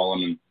like to call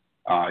him,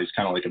 and he's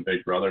kind of like a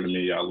big brother to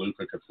me,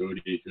 Luca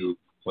Cafuti, who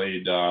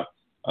played a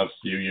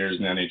few years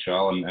in the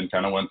NHL and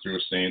kind of went through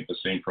the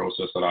same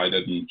process that I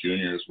did in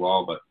junior as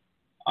well. But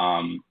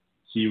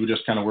he would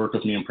just kind of work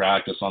with me in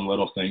practice on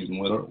little things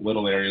and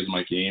little areas of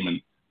my game.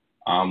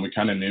 And we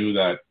kind of knew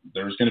that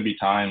there was going to be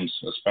times,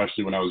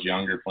 especially when I was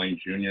younger playing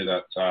junior,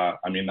 that,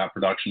 that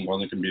production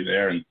wasn't going to be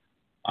there.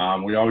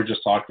 And we always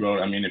just talked about,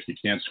 if you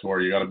can't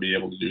score, you got to be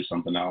able to do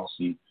something else.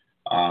 And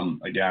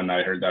again,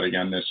 I heard that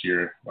again this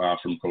year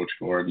from Coach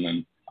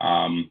Gordon.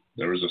 And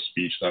there was a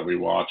speech that we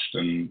watched,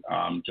 and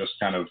just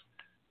kind of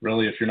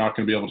really, if you're not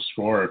going to be able to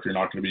score, if you're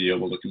not going to be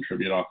able to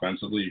contribute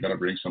offensively, you got to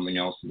bring something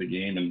else to the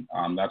game.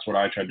 And that's what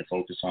I tried to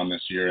focus on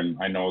this year. And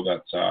I know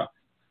that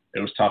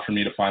it was tough for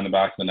me to find the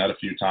back of the net a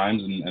few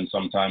times, and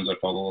sometimes I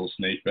felt a little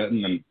snake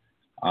bitten,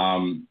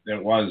 and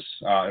it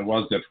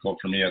was difficult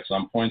for me at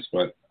some points.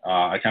 But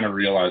I kind of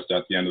realized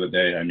at the end of the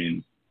day,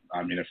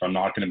 if I'm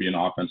not going to be an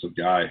offensive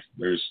guy,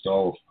 there's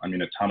still, a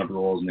ton of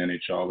roles in the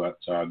NHL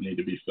that need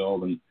to be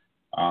filled. And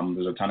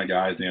there's a ton of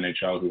guys in the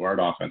NHL who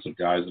aren't offensive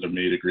guys that have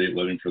made a great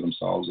living for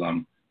themselves,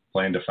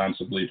 playing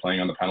defensively,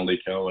 playing on the penalty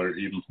kill, or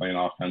even playing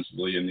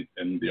offensively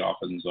in the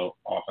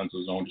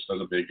offensive zone just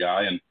as a big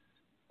guy.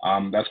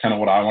 And that's kind of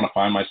what I want to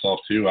find myself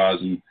too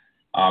as, and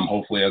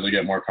hopefully as I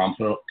get more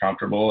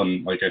comfortable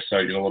and, like I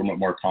said, get a little bit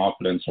more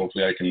confidence,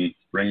 hopefully I can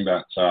bring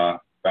that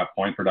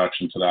point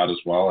production to that as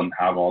well, and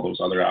have all those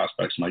other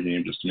aspects of my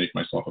game just to make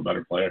myself a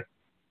better player.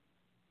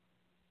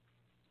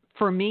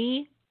 For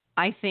me,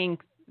 I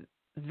think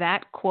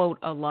that quote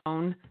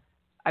alone,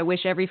 I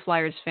wish every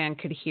Flyers fan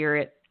could hear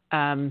it,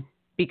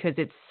 because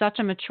it's such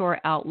a mature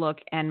outlook,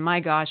 and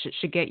my gosh, it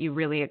should get you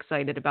really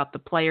excited about the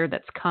player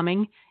that's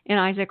coming in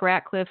Isaac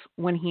Ratcliffe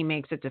when he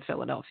makes it to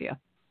Philadelphia.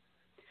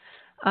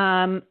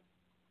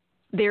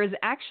 There's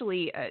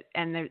actually,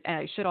 and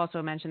I should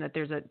also mention that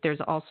there's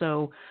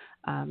also,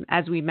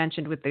 as we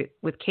mentioned with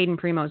Caden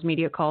Primeau's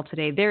media call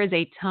today, there is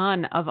a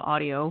ton of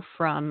audio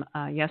from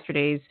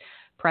yesterday's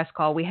press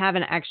call. We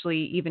haven't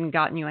actually even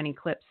gotten you any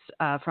clips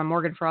from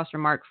Morgan Frost or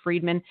Mark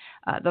Friedman.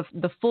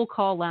 The full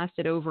call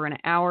lasted over an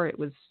hour. It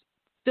was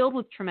filled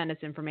with tremendous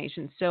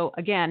information. So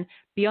again,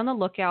 be on the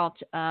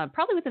lookout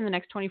probably within the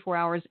next 24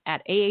 hours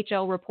at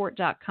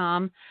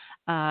ahlreport.com.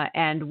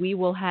 And we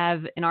will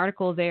have an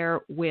article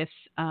there with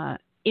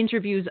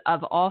interviews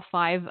of all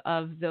 5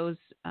 of those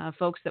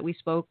folks that we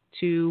spoke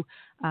to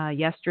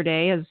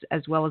yesterday,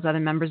 as well as other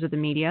members of the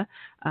media,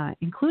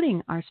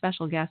 including our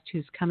special guest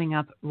who's coming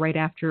up right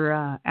after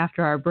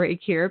our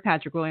break here.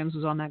 Patrick Williams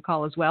was on that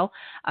call as well.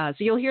 So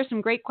you'll hear some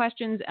great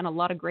questions and a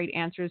lot of great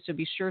answers. So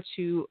be sure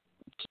to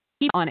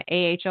keep on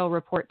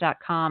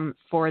ahlreport.com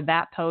for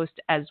that post,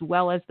 as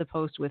well as the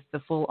post with the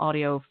full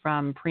audio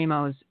from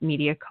Primeau's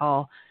media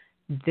call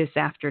this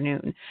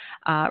afternoon.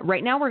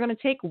 Right now, we're going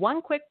to take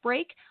one quick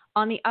break.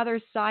 On the other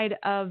side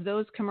of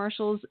those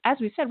commercials, as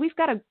we said, we've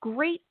got a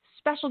great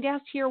special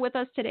guest here with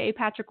us today.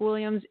 Patrick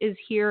Williams is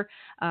here,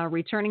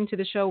 returning to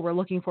the show. We're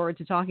looking forward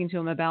to talking to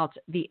him about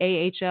the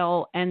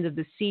AHL end of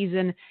the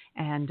season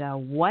and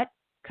what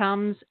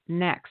comes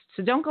next.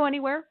 So don't go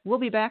anywhere. We'll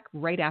be back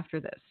right after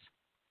this.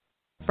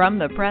 From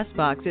the Press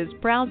Box is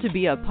proud to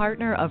be a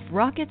partner of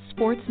Rocket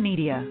Sports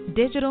Media,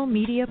 digital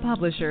media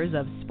publishers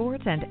of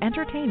sports and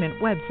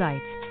entertainment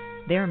websites.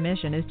 Their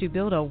mission is to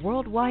build a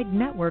worldwide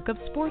network of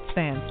sports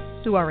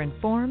fans who are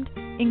informed,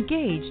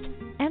 engaged,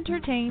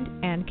 entertained,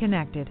 and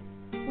connected.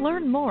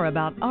 Learn more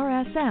about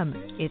RSM,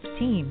 its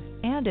team,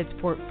 and its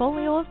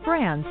portfolio of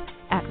brands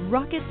at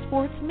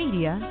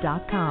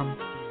rocketsportsmedia.com.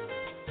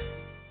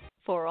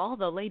 For all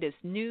the latest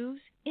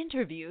news,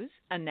 interviews,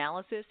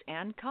 analysis,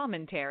 and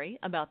commentary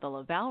about the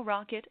Laval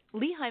Rocket,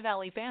 Lehigh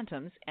Valley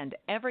Phantoms, and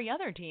every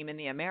other team in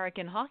the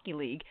American Hockey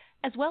League,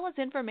 as well as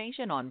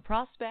information on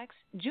prospects,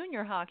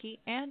 junior hockey,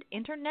 and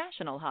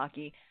international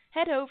hockey,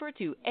 head over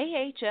to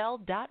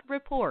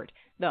ahl.report,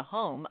 the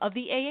home of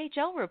the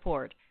AHL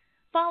Report.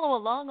 Follow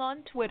along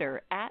on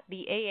Twitter at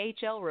the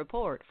AHL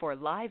Report for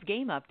live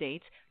game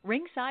updates,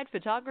 ringside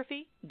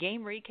photography,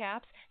 game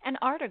recaps, and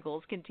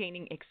articles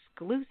containing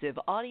exclusive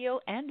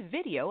audio and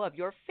video of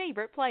your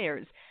favorite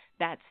players.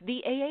 That's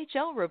the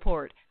AHL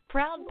Report,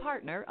 proud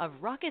partner of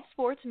Rocket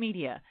Sports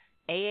Media.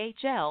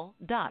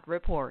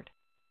 AHL.report.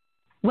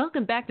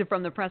 Welcome back to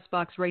From the Press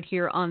Box right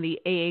here on the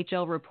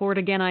AHL Report.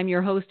 Again, I'm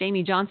your host,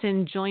 Amy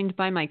Johnson, joined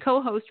by my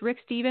co-host, Rick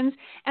Stevens.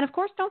 And of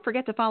course, don't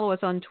forget to follow us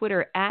on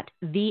Twitter at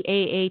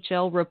the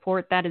AHL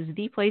Report. That is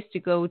the place to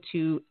go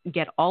to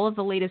get all of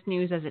the latest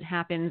news as it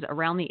happens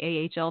around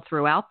the AHL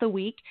throughout the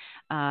week,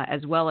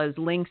 as well as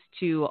links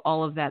to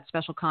all of that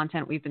special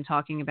content we've been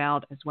talking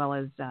about, as well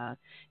as,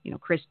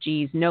 Chris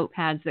G's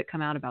notepads that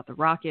come out about the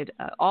Rocket,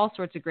 all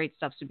sorts of great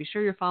stuff. So be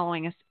sure you're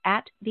following us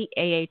at the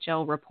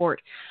AHL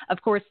Report.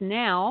 Of course,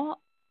 now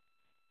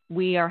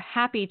we are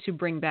happy to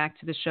bring back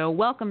to the show,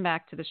 welcome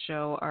back to the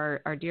show,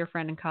 our dear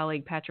friend and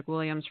colleague, Patrick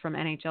Williams from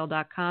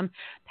NHL.com.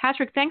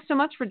 Patrick, thanks so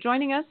much for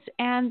joining us,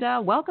 and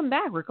welcome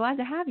back. We're glad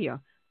to have you.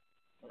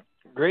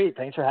 Great.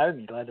 Thanks for having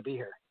me. Glad to be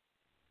here.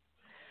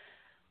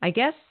 I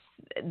guess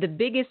the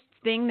biggest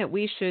thing that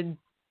we should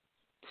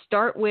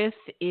start with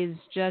is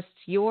just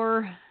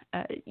your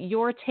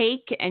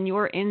take and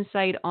your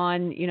insight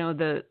on,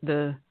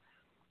 the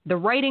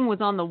writing was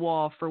on the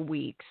wall for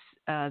weeks.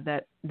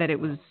 That it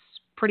was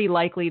pretty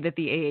likely that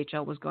the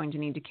AHL was going to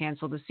need to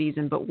cancel the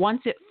season. But once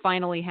it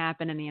finally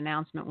happened and the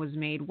announcement was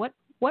made, what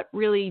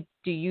really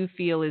do you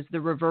feel is the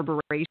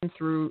reverberation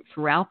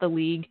throughout the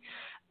league,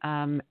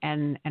 and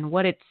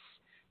what it's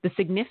the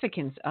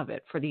significance of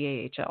it for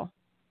the AHL?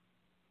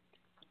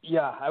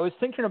 Yeah, I was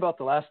thinking about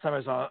the last time I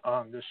was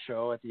on this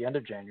show at the end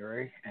of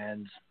January,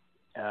 and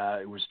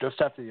it was just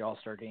after the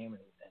All-Star game.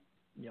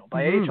 And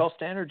by AHL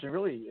standards, it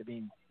really,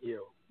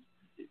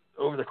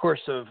 over the course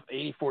of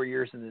 84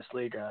 years in this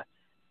league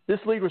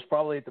was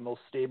probably the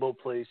most stable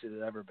place it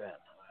had ever been.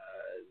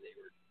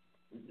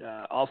 They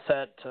were all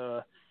set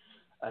to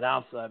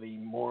announce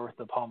more with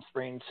the Palm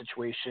Springs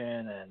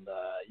situation, and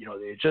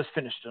they had just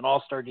finished an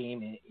All-Star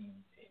game in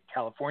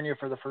California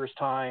for the first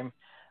time.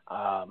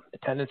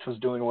 Attendance was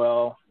doing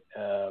well,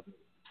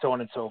 so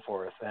on and so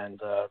forth. And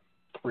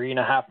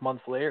 3.5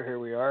 months later, here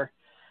we are.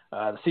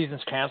 The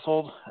season's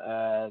canceled.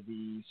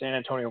 The San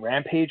Antonio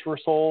Rampage were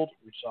sold,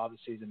 which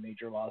obviously is a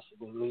major loss of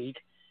the league.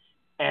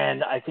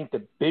 And I think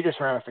the biggest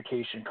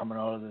ramification coming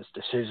out of this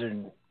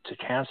decision to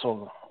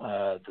cancel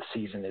the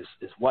season is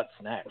what's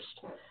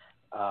next.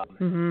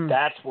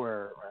 That's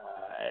where,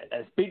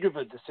 as big of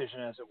a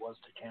decision as it was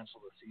to cancel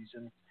the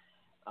season,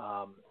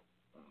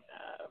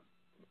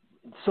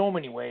 in so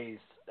many ways,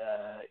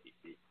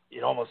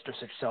 it almost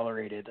just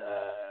accelerated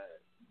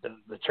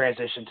the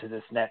transition to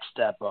this next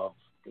step of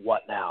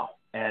what now.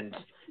 And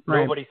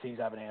Right. Nobody seems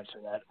to have an answer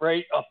to that,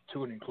 right up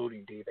to and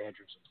including Dave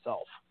Andrews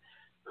himself,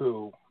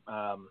 who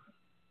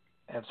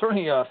have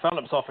certainly found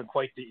himself in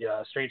quite the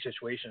strange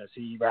situation as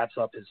he wraps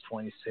up his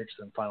 26th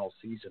and final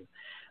season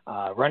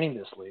running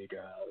this league.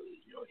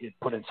 He had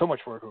put in so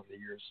much work over the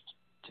years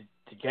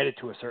to get it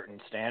to a certain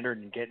standard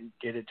and get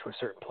it to a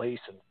certain place,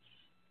 and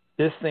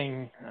this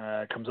thing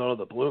comes out of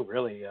the blue,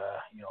 really, in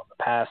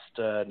the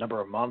past number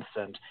of months,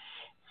 and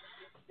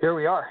here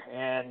we are.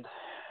 And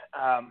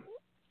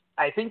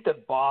I think the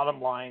bottom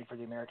line for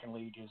the American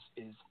League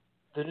is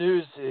the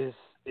news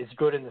is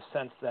good in the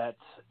sense that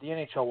the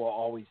NHL will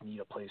always need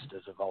a place to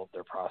develop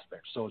their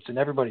prospects. So it's in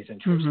everybody's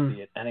interest,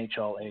 be it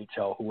NHL,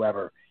 AHL,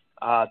 whoever,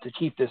 to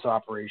keep this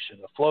operation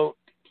afloat,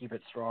 keep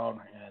it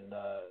strong, and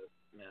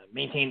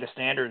maintain the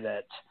standard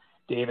that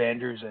Dave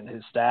Andrews and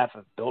his staff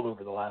have built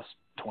over the last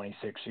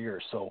 26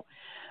 years. So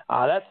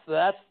that's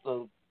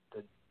the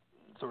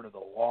sort of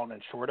the long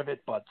and short of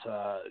it, but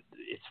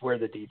it's where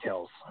the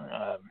details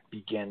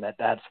begin.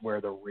 That's where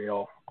the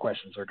real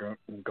questions are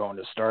going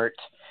to start.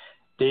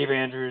 Dave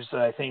Andrews,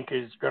 I think,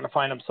 is going to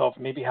find himself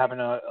maybe having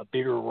a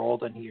bigger role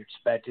than he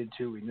expected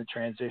to in the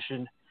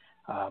transition.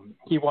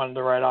 He wanted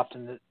to ride off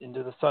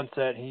into the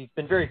sunset. He's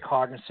been very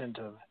cognizant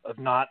of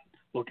not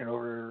looking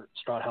over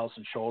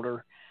Stotthausen's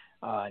shoulder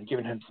and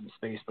giving him some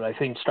space. But I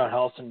think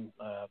Stotthausen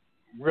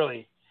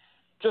really,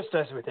 just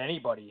as with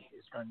anybody,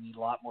 is going to need a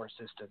lot more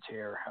assistance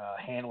here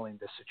handling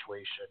this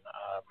situation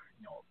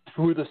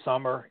through the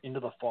summer, into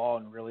the fall,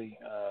 and really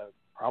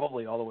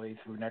probably all the way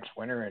through next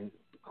winter, and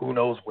who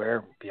knows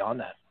where beyond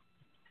that.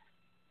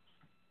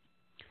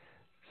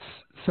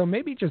 So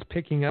maybe just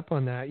picking up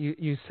on that,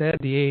 you said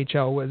the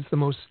AHL was the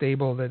most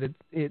stable that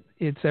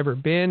it's ever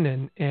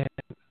been, and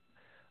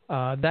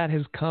that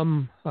has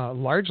come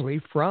largely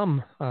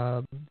from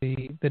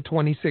the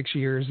 26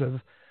 years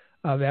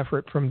of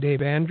effort from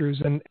Dave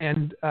Andrews.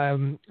 And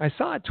I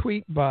saw a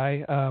tweet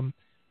by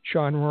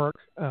Sean Rourke,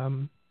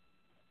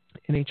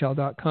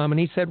 NHL.com, and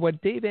he said what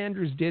Dave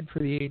Andrews did for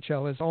the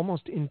AHL is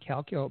almost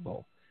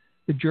incalculable.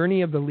 The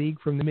journey of the league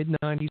from the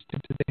mid-'90s to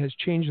today has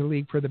changed the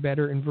league for the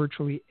better in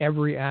virtually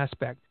every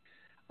aspect.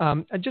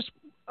 I just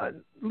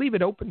leave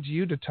it open to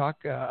you to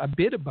talk a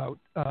bit about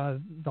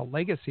the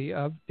legacy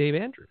of Dave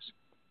Andrews.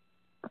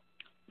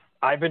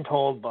 I've been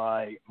told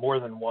by more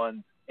than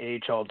one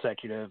AHL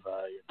executive,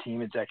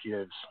 team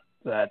executives,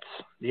 that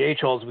the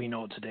AHL as we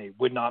know it today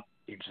would not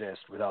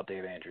exist without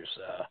Dave Andrews.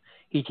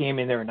 He came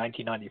in there in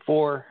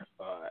 1994.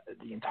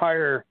 The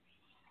entire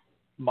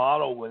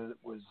model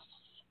was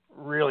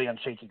really on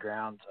shaky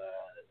ground.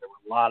 There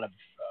were a lot of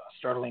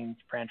startling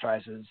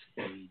franchises.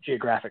 The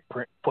geographic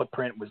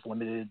footprint was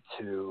limited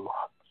to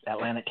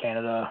Atlantic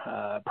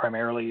Canada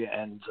primarily,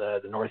 and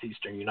the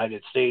northeastern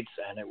United States,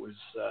 and it was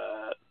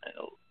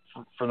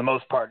for the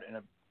most part in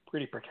a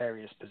pretty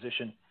precarious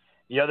position.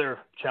 The other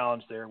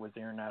challenge there was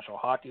the International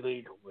Hockey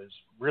League was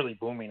really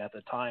booming at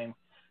the time,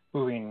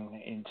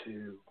 moving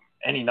into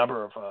any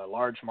number of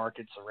large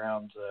markets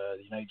around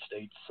the United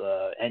States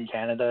and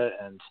Canada,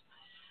 and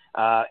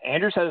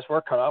Andrews had his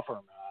work cut out for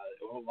him.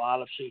 A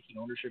lot of shaky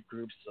ownership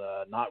groups,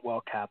 not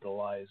well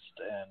capitalized,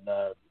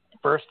 and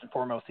first and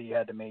foremost, he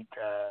had to make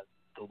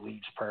the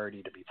league's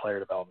priority to be player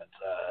development.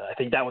 I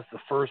think that was the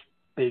first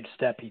big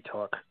step he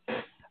took,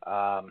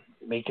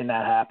 making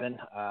that happen,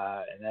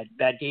 and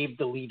that gave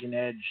the league an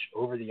edge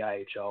over the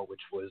IHL,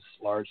 which was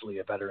largely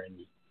a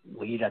veteran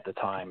league at the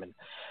time. And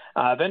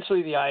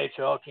eventually, the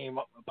IHL came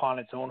upon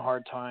its own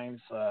hard times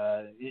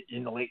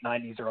in the late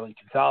 '90s, early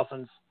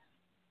 2000s.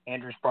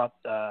 Andrews brought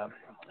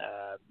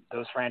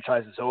those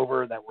franchises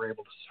over that were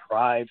able to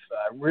survive.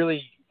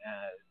 Really,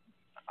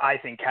 I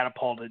think,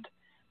 catapulted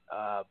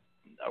a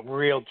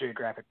real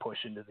geographic push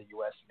into the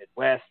U.S.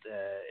 Midwest.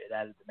 It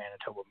added the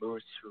Manitoba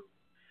Moose, who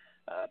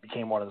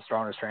became one of the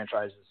strongest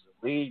franchises in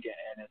the league,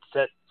 and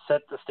it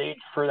set the stage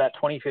for that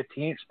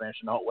 2015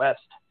 expansion out west.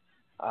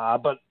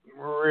 But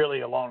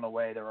really, along the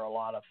way, there were a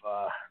lot of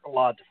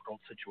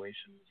difficult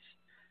situations.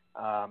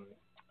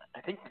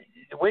 I think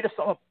the way to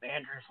sum up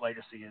Andrews'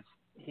 legacy is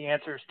he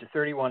answers to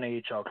 31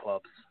 AHL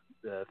clubs,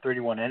 the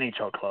 31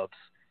 NHL clubs,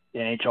 the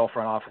NHL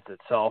front office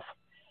itself,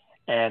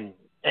 and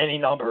any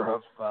number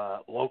of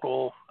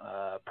local,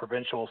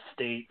 provincial,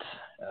 state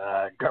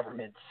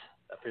government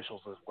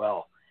officials as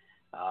well.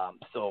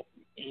 So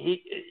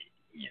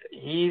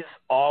he's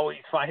always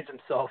finds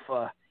himself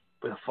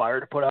with a fire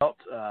to put out,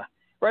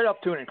 right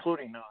up to and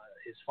including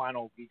his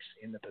final weeks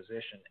in the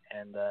position,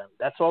 and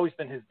that's always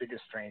been his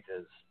biggest strength.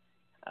 Is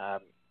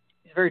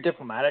he's very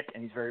diplomatic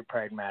and he's very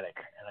pragmatic,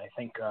 and I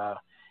think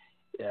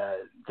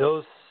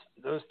those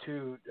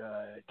two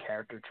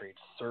character traits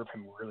serve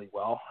him really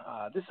well.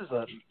 This is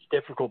a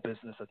difficult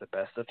business at the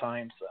best of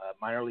times.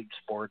 Minor league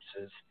sports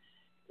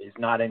is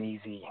not an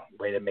easy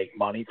way to make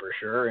money for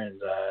sure,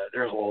 and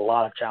there's a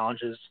lot of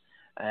challenges.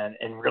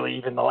 And really,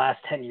 even the last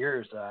 10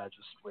 years,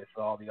 just with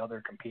all the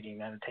other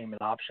competing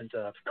entertainment options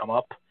that have come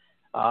up,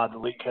 the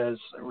league has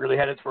really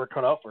had its work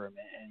cut out for him,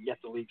 and yet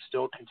the league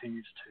still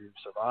continues to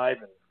survive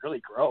and really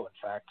grow, in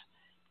fact.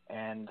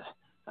 And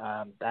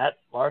that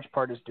large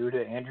part is due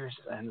to Andrews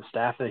and the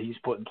staff that he's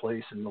put in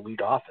place in the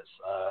league office.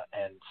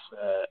 And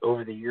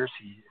over the years,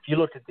 if you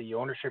look at the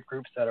ownership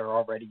groups that are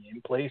already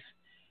in place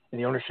and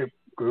the ownership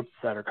groups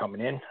that are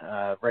coming in,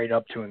 right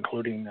up to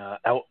including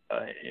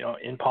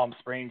in Palm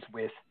Springs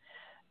with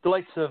the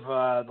likes of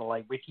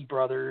the Wiki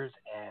Brothers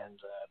and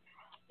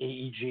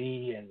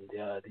AEG and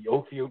the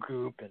Oakview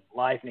Group and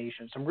Live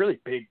Nation, some really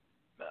big,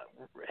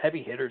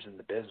 heavy hitters in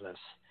the business,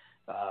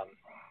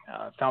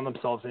 found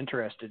themselves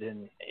interested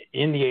in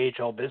the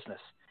AHL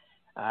business.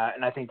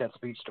 And I think that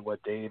speaks to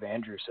what Dave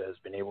Andrews has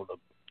been able to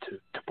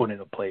put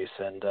into place.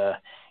 And,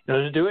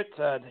 to do it,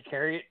 to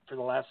carry it for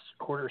the last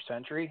quarter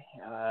century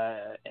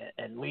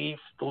and leave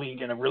the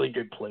league in a really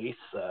good place,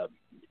 the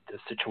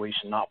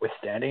situation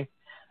notwithstanding,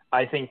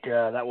 I think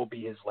that will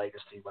be his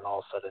legacy when all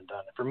is said and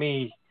done. For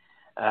me,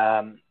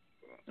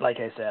 like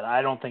I said,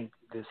 I don't think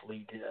this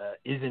league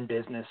is in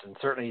business, and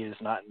certainly is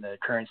not in the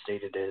current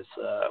state it is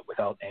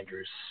without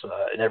Andrews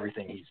and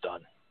everything he's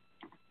done.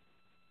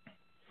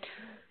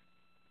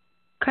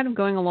 Kind of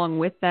going along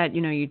with that,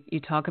 you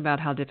talk about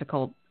how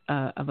difficult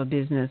of a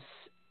business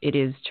it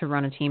is to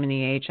run a team in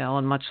the AHL,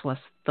 and much less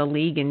the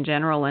league in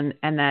general, and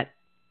that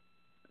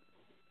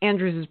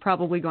Andrews is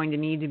probably going to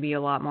need to be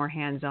a lot more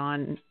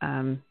hands-on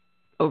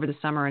over the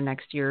summer and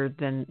next year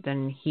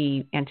than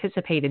he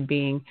anticipated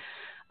being.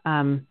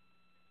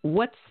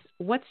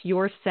 What's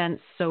your sense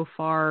so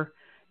far?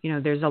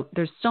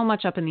 There's so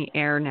much up in the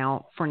air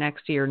now for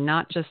next year,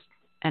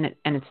 and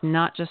it's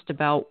not just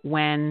about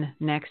when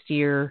next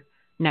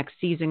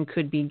season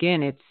could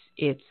begin.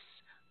 It's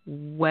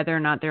whether or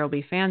not there will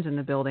be fans in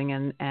the building,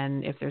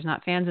 and if there's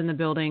not fans in the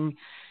building,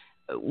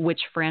 which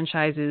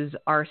franchises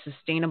are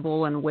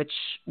sustainable and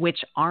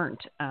which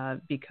aren't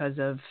because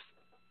of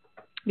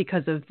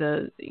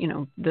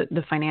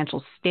the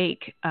financial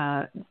stake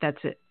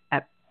that's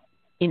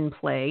in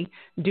play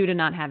due to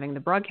not having the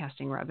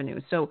broadcasting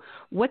revenue. So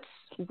what's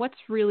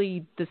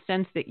really the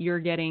sense that you're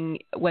getting,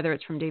 whether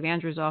it's from Dave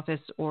Andrews' office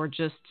or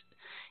just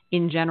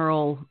in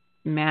general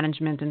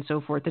management and so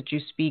forth, that you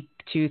speak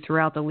to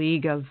throughout the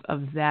league of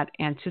that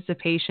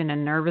anticipation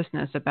and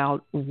nervousness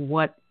about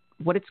what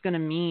it's going to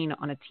mean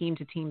on a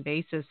team-to-team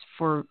basis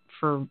for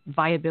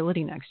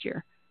viability next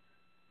year?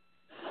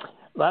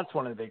 That's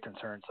one of the big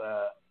concerns.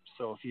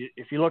 So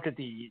if you look at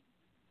the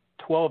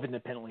 12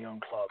 independently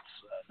owned clubs,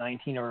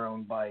 19 are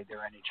owned by their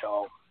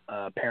NHL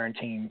parent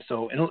team.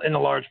 So in a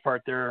large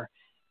part, they're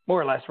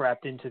more or less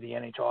wrapped into the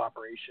NHL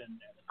operation,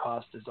 and the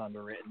cost is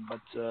underwritten.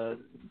 But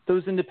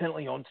those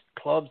independently owned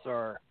clubs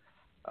are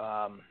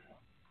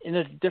in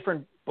a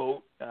different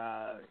boat.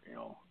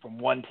 From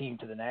one team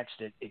to the next,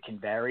 it can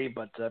vary.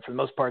 But for the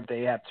most part,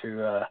 they have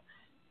to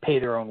pay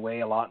their own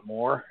way a lot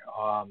more.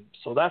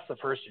 So that's the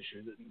first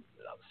issue.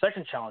 The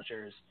second challenge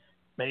here is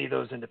many of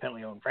those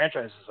independently owned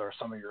franchises are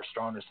some of your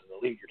strongest in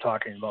the league. You're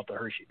talking about the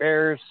Hershey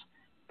Bears,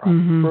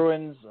 Providence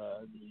Bruins,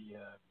 the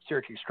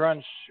Syracuse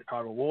Crunch,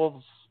 Chicago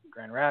Wolves,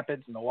 Grand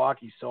Rapids,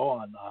 Milwaukee, so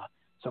on.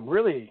 Some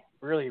really,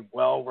 really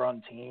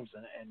well-run teams,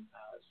 and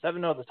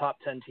 7 of the top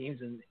 10 teams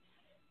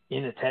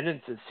in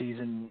attendance this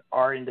season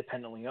are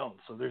independently owned.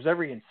 So there's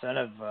every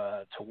incentive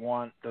to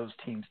want those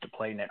teams to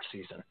play next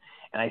season.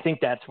 And I think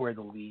that's where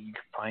the league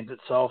finds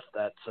itself.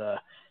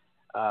 That's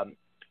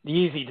the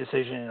easy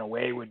decision in a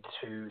way would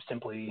to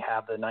simply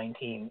have the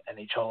 19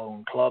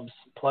 NHL-owned clubs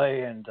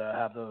play and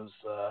have those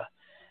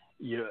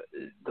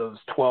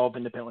 12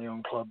 independently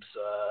owned clubs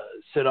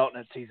sit out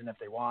next season if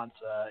they want,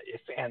 if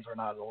fans are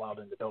not allowed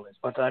in the buildings.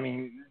 But, I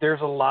mean,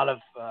 there's a lot of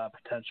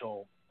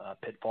potential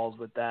pitfalls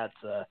with that.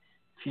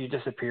 If you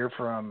disappear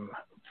from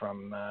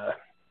the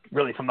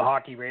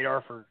hockey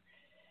radar for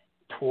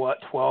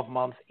 12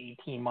 months,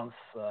 18 months,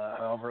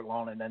 however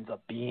long it ends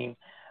up being,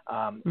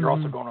 you're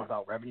also going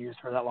without revenues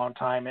for that long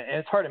time, and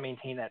it's hard to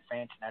maintain that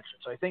fan connection.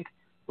 So I think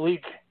the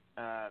league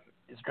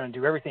is going to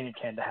do everything it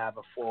can to have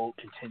a full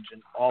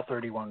contingent, all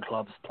 31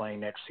 clubs playing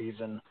next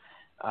season.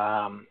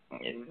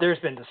 There's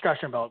been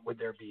discussion about would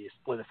there be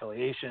split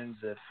affiliations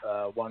if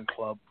one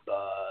club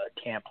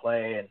can't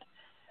play, and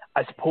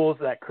I suppose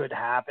that could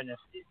happen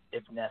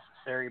if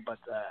necessary, but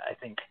I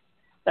think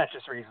that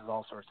just raises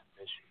all sorts of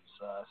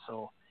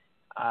issues.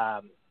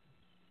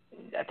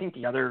 I think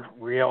the other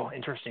real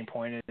interesting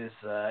point is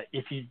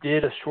if you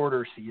did a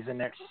shorter season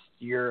next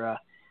year,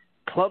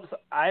 clubs,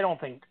 I don't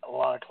think a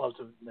lot of clubs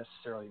would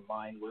necessarily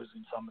mind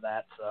losing some of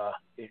that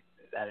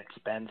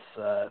expense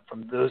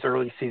from those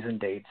early season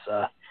dates.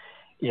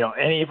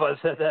 Any of us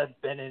that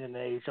have been in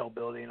an AHL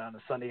building on a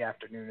Sunday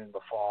afternoon in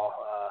the fall,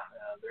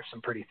 there's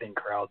some pretty thin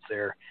crowds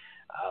there.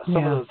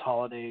 Some of those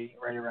holiday,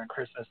 right around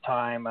Christmas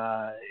time,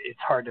 it's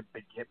hard to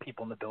get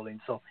people in the building.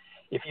 So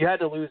if you had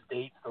to lose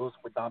dates, those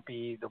would not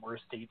be the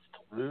worst dates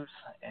to lose,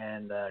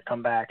 and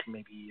come back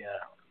maybe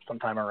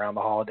sometime around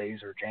the holidays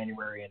or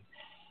January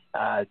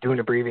and do an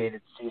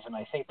abbreviated season.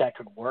 I think that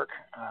could work.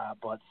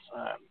 But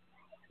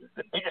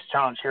the biggest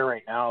challenge here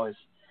right now is,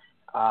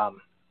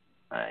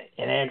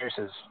 and Andrews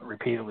has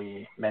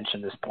repeatedly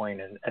mentioned this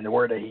point, and the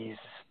word that he's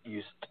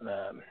used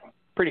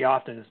pretty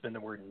often has been the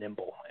word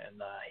nimble. And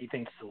he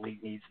thinks the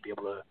league needs to be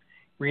able to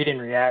read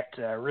and react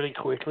really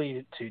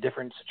quickly to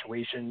different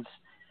situations,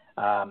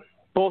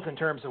 both in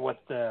terms of what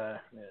the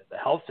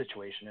health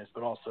situation is,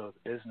 but also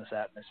the business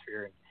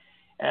atmosphere.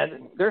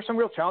 And there's some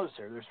real challenges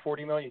there. There's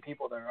 40 million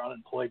people that are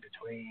unemployed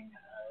between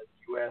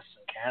the U.S.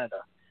 and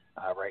Canada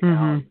right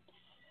now.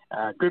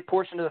 A good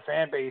portion of the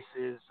fan base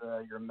is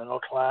your middle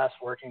class,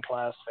 working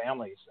class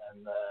families,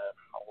 and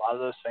a lot of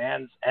those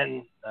fans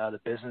and the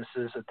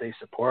businesses that they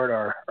support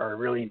are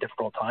really in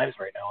difficult times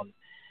right now. And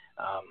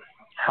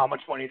how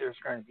much money there's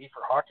going to be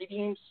for hockey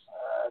teams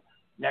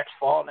next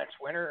fall, next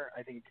winter,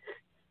 I think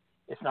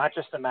it's not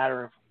just a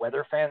matter of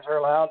whether fans are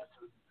allowed;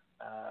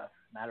 it's a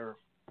matter of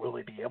will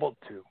they be able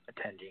to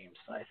attend games.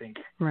 I think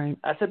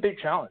that's a big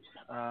challenge.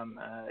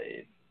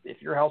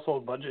 If your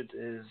household budget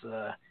is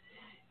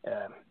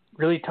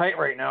really tight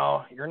right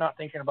now, you're not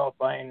thinking about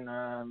buying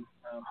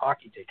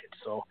hockey tickets.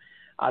 So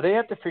they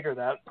have to figure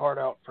that part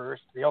out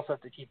first. They also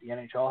have to keep the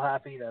NHL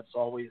happy. That's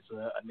always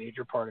a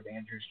major part of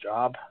Andrew's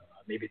job,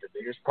 maybe the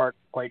biggest part,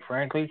 quite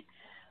frankly.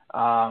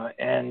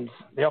 And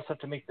they also have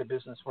to make the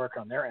business work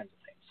on their end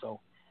of things. So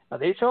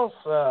the HL's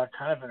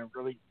kind of in a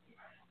really,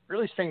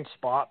 really strange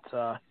spot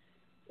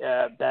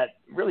that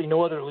really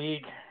no other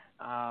league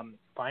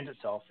finds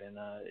itself in.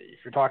 If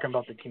you're talking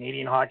about the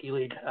Canadian Hockey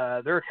League,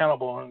 they're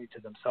accountable only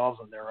to themselves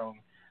and their own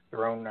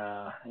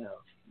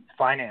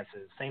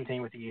finances. Same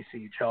thing with the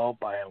ACHL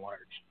by and large.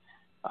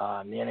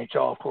 The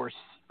NHL, of course,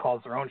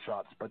 calls their own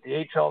shots, but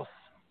the HL's,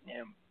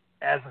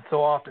 as is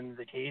so often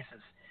the case,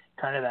 is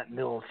kind of that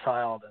middle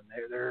child, and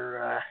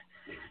they're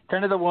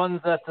kind of the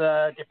ones that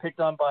get picked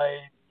on by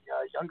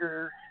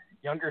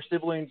younger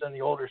siblings and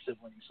the older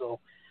siblings. So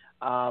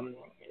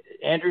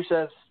Andrew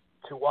says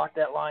to walk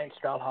that line,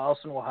 Scott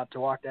Howson will have to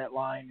walk that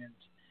line,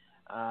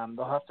 and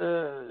they'll have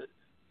to,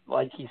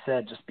 like he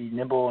said, just be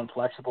nimble and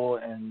flexible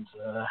and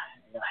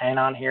hang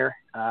on here.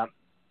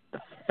 The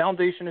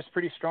foundation is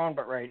pretty strong,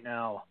 but right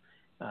now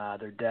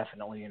they're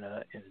definitely in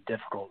a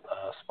difficult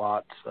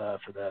spot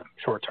for the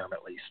short term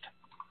at least.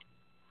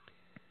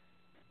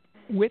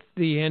 With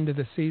the end of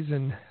the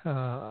season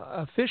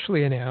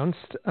officially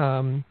announced,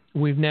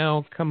 we've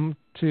now come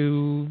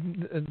to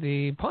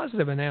the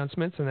positive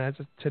announcements, and that's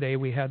today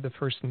we had the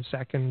first and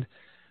second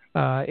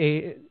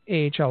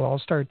AHL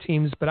All-Star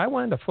teams. But I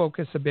wanted to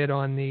focus a bit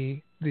on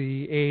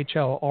the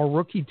AHL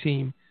All-Rookie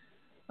team,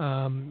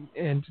 and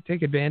to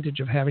take advantage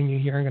of having you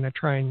here, I'm going to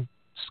try and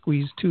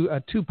squeeze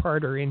a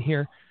two-parter in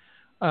here.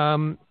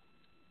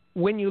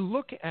 When you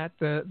look at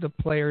the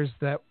players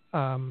that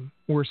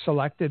were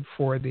selected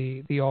for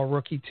the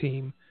All-Rookie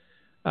team,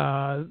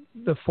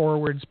 the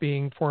forwards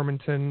being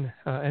Formanton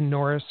and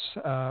Norris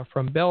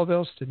from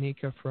Belleville,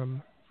 Stanika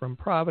from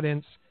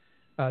Providence,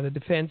 the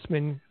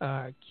defenseman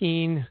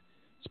Keane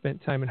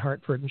spent time in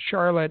Hartford and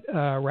Charlotte,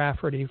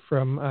 Rafferty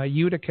from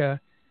Utica.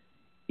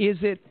 Is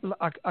it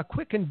a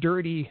quick and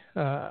dirty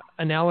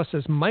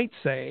analysis might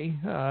say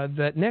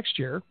that next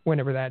year,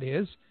 whenever that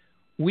is,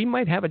 we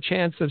might have a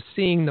chance of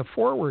seeing the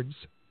forwards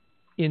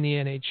in the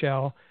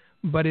NHL,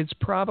 but it's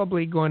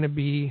probably going to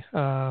be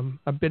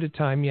a bit of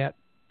time yet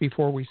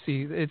before we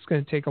see. It's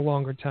going to take a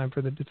longer time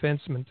for the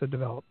defensemen to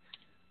develop.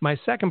 My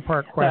second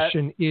part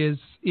question is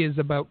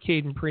about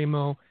Caden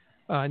Primeau,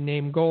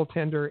 named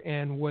goaltender,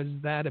 and was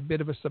that a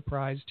bit of a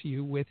surprise to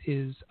you with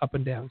his up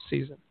and down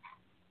season?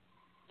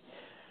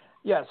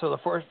 Yeah, so the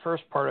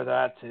first part of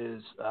that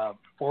is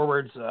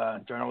forwards.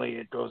 Generally,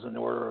 it goes in the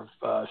order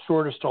of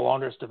shortest to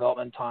longest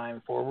development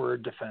time,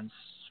 forward, defense,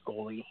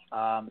 goalie.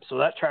 So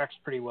that tracks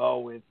pretty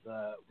well with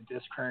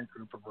this current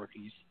group of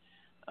rookies.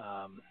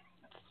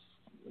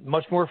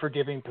 Much more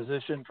forgiving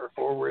position for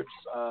forwards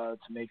to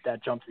make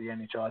that jump to the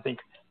NHL. I think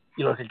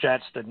you look at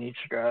Jet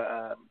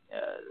Stanichka,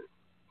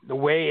 the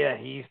way that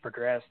he's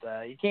progressed.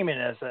 He came in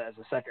as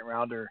a second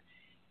rounder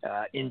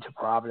into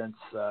Providence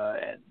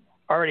and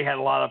already had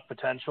a lot of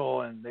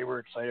potential, and they were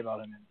excited about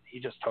him, and he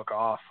just took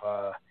off.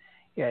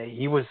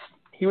 He was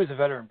a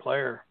veteran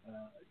player,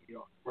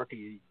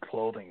 rookie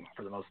clothing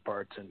for the most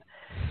part, and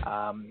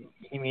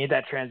he made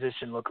that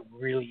transition look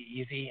really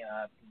easy.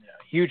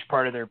 Huge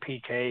part of their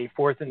PK,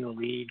 fourth in the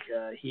league.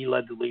 He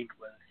led the league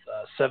with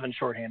 7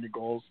 shorthanded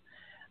goals.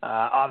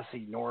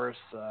 Obviously, Norris,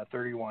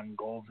 31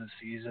 goals this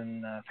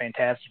season.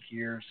 Fantastic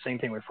year. Same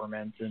thing with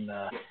Formanton.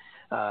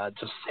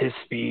 Just his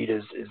speed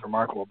is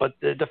remarkable. But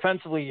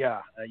defensively,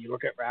 you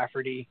look at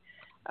Rafferty.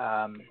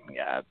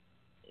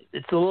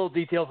 It's the little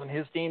details in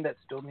his game that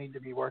still need to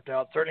be worked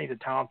out. Certainly the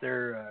talent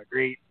there,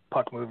 great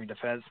puck-moving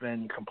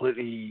defenseman,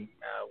 completely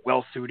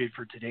well-suited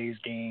for today's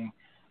game.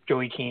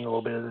 Joey Keane, a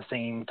little bit of the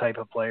same type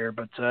of player.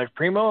 But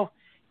Primeau's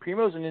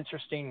an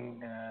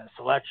interesting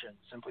selection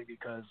simply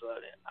because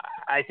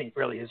I think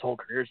really his whole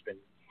career has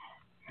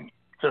been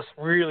just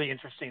really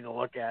interesting to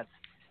look at.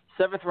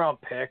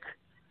 7th-round pick,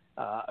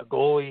 a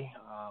goalie.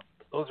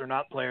 Those are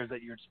not players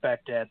that you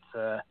expect at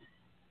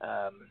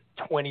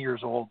 20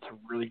 years old to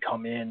really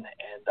come in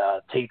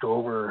and take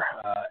over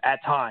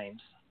at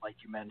times, like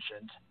you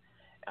mentioned.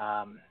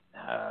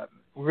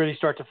 Really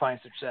start to find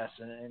success.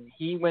 And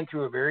he went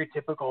through a very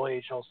typical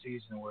AHL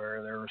season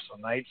where there were some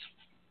nights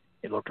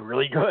it looked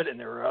really good, and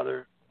there were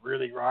other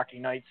really rocky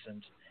nights,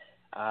 and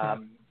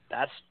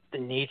that's the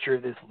nature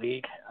of this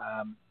league.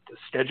 The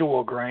schedule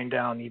will grind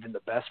down even the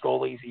best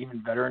goalies,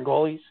 even veteran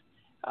goalies,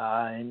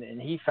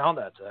 and he found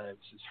that. It was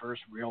his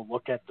first real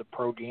look at the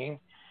pro game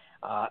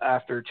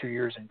after 2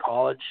 years in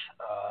college,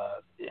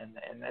 and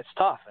it's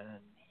tough. And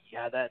he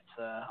had that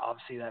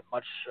obviously that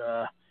much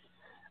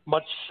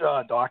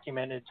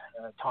documented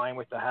time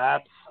with the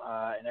Habs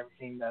and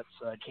everything that's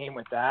came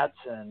with that.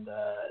 And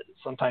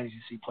sometimes you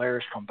see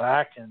players come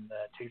back, and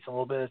it takes a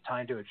little bit of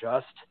time to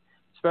adjust,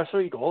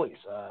 especially goalies.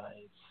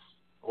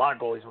 A lot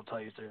of goalies will tell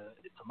you it's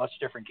a much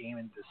different game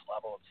in this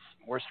level. It's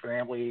more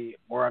scrambly,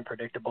 more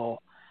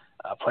unpredictable.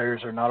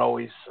 Players are not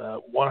always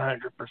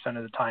 100%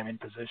 of the time in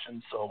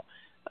position. So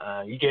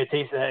you get a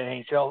taste of that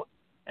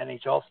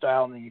NHL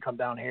style, and then you come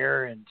down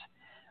here, and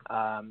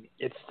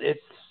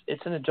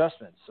it's an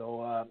adjustment.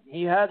 So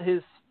he had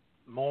his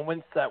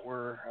moments that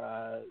were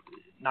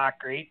not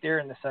great there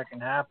in the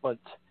second half, but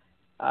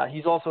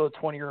he's also a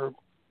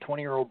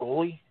 20-year-old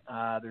goalie.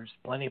 There's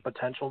plenty of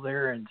potential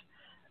there, and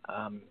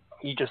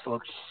he just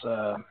looks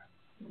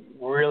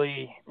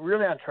really,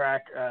 really on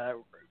track.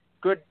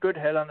 Good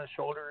head on his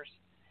shoulders.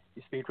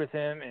 You speak with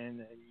him, and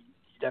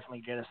you definitely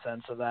get a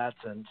sense of that.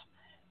 And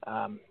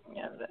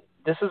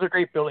this is a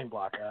great building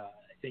block. I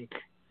think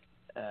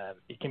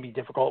it can be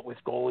difficult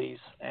with goalies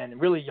and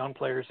really young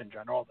players in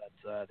general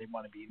that they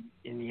want to be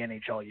in the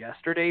NHL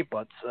yesterday,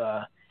 but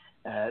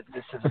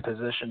this is a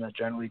position that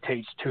generally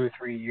takes 2 or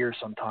 3 years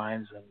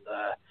sometimes, and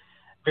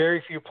very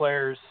few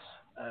players,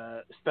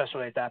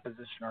 especially at that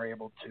position, are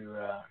able to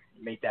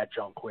make that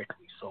jump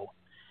quickly. So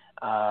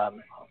I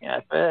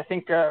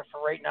think for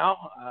right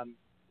now,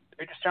 the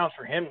biggest challenge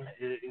for him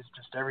is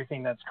just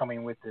everything that's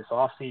coming with this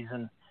off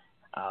season.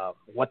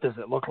 What does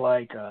it look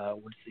like?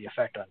 What's the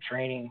effect on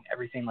training?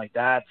 Everything like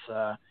that.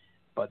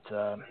 But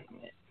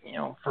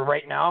for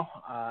right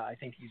now, I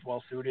think he's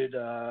well suited.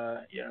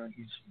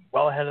 He's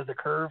well ahead of the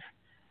curve.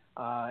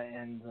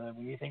 And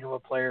when you think of a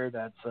player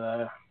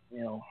that's,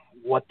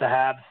 what the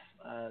Habs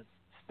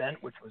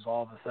spent, which was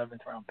all of a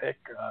 7th round pick,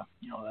 I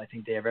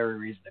think they have every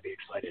reason to be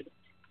excited.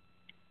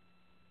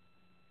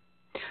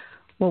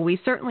 Well, we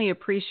certainly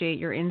appreciate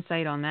your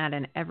insight on that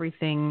and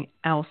everything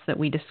else that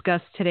we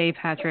discussed today,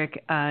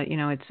 Patrick.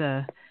 It's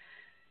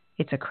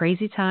a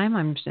crazy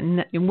time.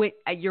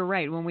 You're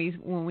right.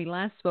 When we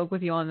last spoke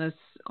with you on this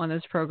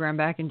program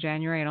back in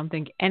January, I don't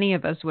think any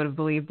of us would have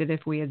believed it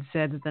if we had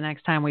said that the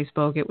next time we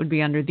spoke it would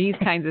be under these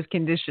kinds of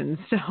conditions.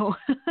 So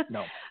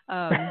no,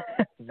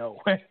 no.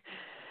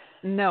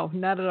 No,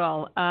 not at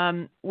all.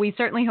 We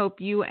certainly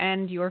hope you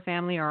and your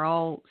family are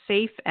all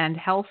safe and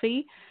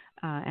healthy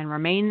and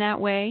remain that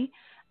way.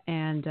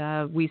 And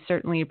we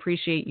certainly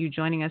appreciate you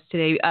joining us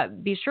today.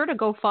 Be sure to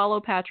go follow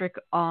Patrick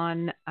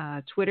on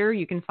Twitter.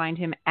 You can find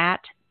him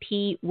at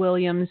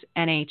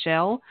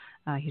PWilliamsNHL.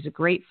 He's a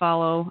great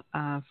follow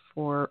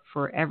for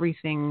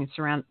everything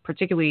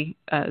particularly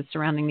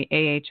surrounding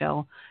the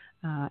AHL.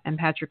 And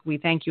Patrick, we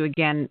thank you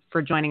again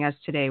for joining us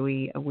today.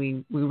 We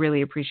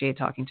really appreciate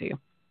talking to you.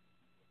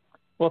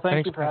 Well,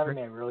 thanks you for having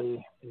me. I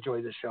really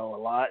enjoyed the show a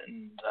lot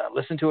and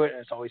listen to it, and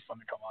it's always fun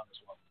to come on as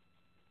well.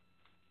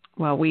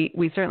 Well,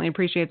 we certainly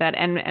appreciate that,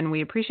 and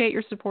we appreciate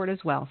your support as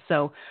well.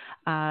 So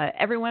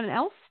everyone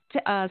else,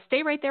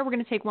 stay right there. We're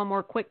going to take one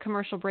more quick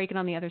commercial break, and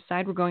on the other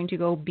side, we're going to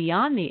go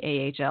beyond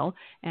the AHL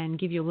and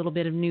give you a little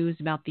bit of news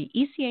about the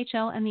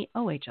ECHL and the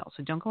OHL.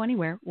 So don't go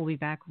anywhere. We'll be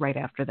back right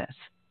after this.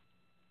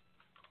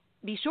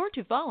 Be sure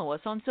to follow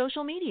us on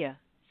social media.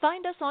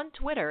 Find us on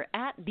Twitter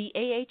at the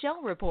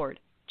AHL Report.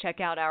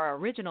 Check out our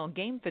original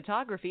game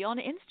photography on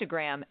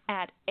Instagram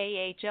at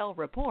AHL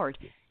Report,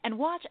 and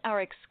watch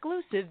our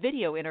exclusive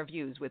video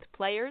interviews with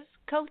players,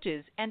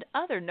 coaches, and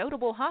other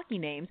notable hockey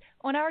names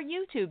on our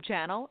YouTube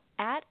channel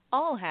at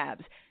All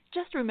Habs.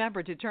 Just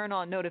remember to turn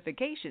on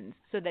notifications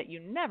so that you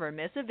never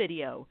miss a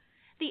video.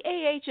 The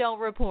AHL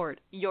Report,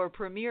 your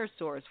premier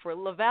source for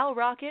Laval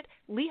Rocket,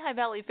 Lehigh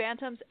Valley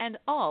Phantoms, and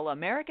all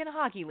American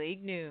Hockey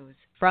League news.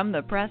 From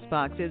the Press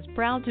Box is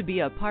proud to be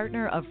a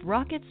partner of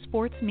Rocket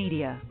Sports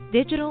Media,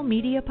 digital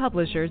media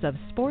publishers of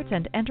sports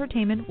and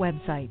entertainment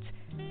websites.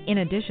 In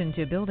addition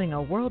to building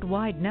a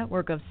worldwide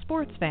network of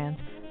sports fans,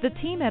 the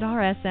team at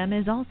RSM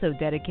is also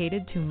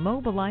dedicated to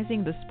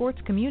mobilizing the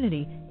sports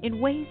community in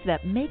ways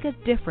that make a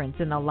difference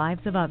in the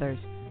lives of others.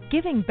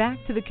 Giving back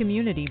to the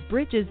community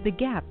bridges the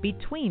gap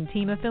between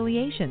team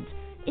affiliations.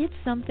 It's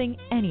something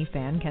any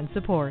fan can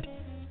support.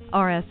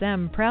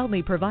 RSM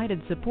proudly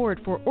provided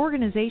support for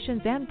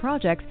organizations and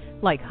projects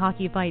like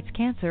Hockey Fights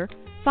Cancer,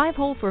 5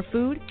 Hole for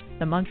Food,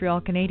 the Montreal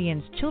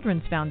Canadiens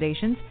Children's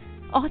Foundations,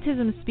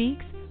 Autism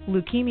Speaks,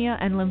 Leukemia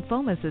and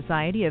Lymphoma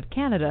Society of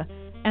Canada,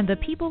 and the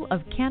People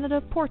of Canada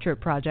Portrait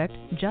Project,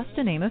 just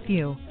to name a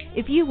few.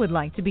 If you would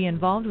like to be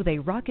involved with a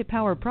Rocket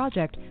Power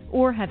project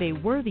or have a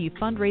worthy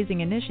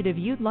fundraising initiative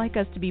you'd like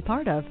us to be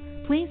part of,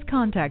 please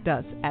contact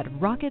us at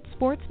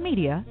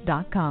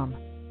rocketsportsmedia.com.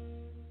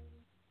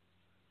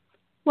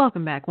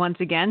 Welcome back once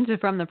again to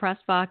From the Press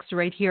Box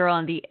right here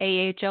on the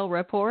AHL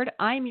Report.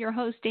 I'm your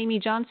host, Amy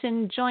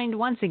Johnson, joined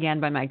once again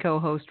by my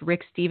co-host,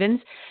 Rick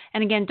Stevens.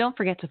 And again, don't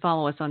forget to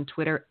follow us on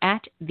Twitter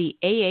at the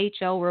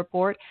AHL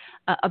Report.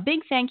 A big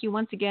thank you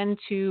once again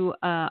to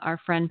our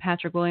friend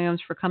Patrick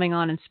Williams for coming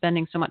on and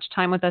spending so much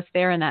time with us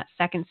there in that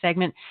second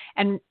segment.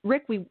 And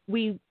Rick,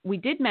 we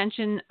did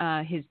mention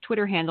his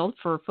Twitter handle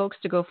for folks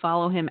to go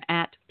follow him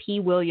at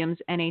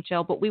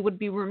PWilliamsNHL, but we would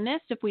be remiss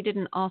if we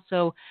didn't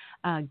also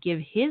give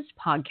his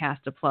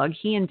podcast a plug.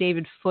 He and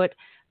David Foote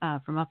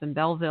from up in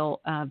Belleville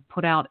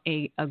put out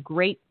a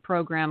great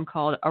program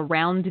called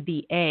Around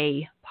the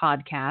A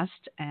podcast,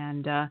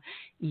 and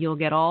you'll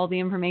get all the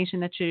information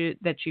that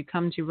you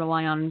come to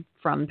rely on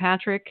from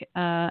Patrick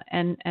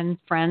and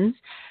friends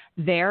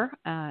there,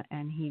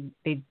 and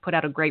they put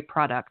out a great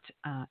product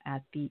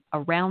at the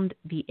Around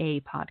the A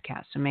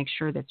podcast. So make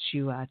sure that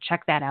you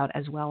check that out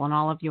as well on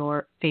all of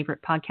your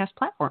favorite podcast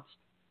platforms.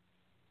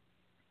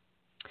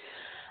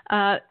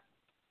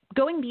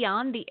 Going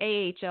beyond the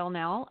AHL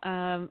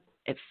now,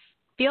 it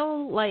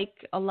feels like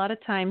a lot of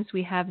times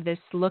we have this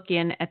look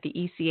in at the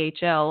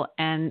ECHL,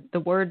 and the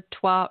word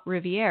Trois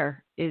Rivières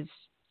is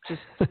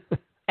just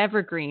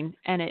evergreen,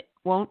 and it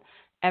won't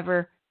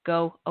ever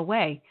go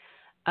away.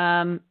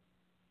 And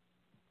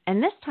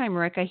this time,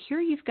 Rick, I hear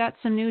you've got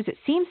some news. It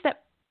seems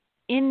that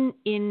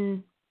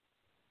in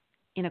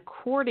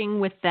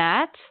according with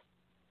that,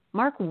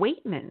 Mark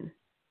Weightman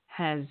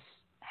has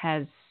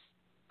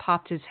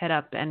popped his head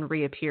up and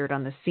reappeared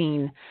on the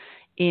scene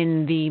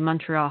in the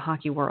Montreal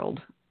hockey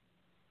world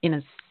in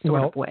a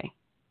sort of way.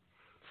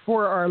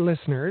 For our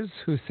listeners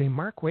who say,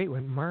 Mark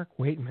Weightman,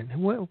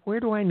 where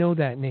do I know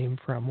that name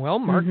from? Well,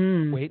 Mark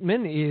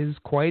Weightman is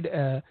quite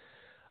a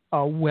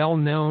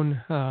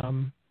well-known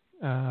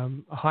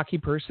hockey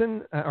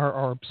person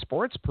or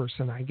sports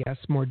person, I guess,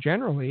 more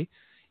generally,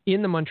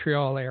 in the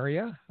Montreal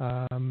area.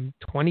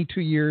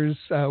 22 years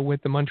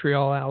with the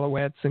Montreal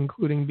Alouettes,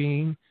 including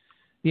being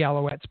the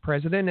Alouettes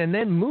president, and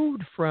then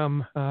moved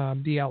from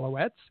the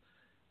Alouettes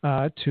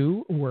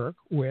to work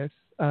with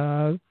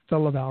the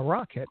Laval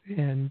Rocket,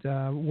 and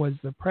was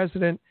the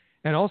president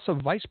and also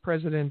vice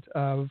president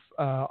of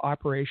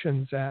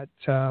operations at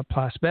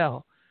Place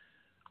Belle.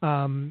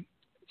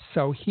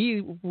 So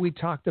we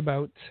talked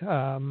about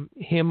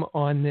him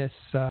on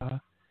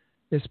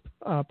this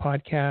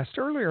podcast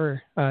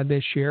earlier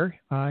this year.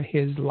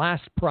 His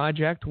last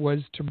project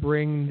was to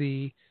bring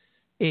the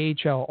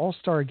AHL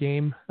All-Star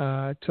Game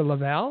to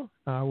Laval,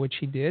 which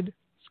he did,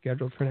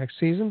 scheduled for next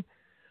season.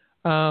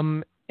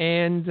 And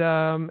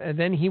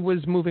then he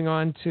was moving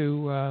on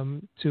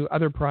to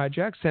other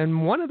projects.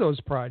 And one of those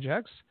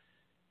projects,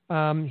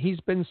 he's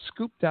been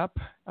scooped up,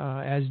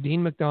 as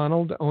Dean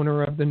McDonald,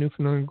 owner of the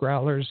Newfoundland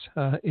Growlers,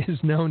 is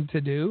known to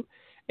do,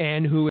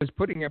 and who is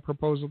putting a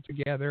proposal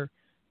together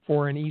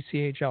for an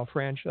ECHL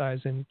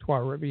franchise in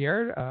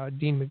Trois-Rivières.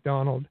 Dean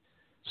McDonald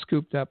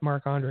scooped up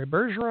Marc-Andre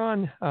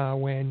Bergeron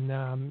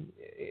when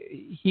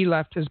he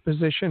left his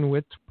position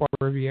with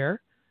Trois-Rivières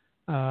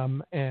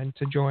and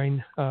to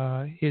join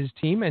his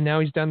team. And now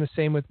he's done the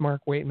same with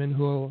Mark Weightman,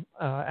 who will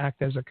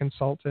act as a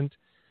consultant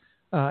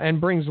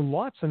and brings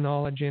lots of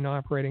knowledge in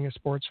operating a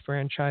sports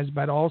franchise,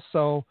 but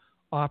also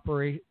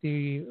operate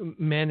the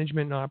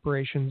management and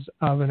operations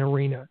of an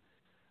arena.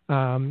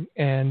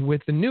 And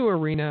with the new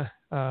arena,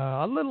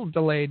 a little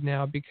delayed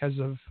now because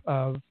of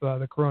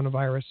the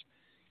coronavirus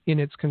in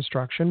its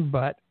construction,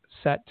 but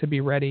set to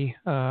be ready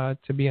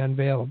to be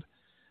unveiled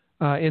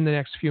in the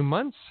next few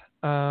months.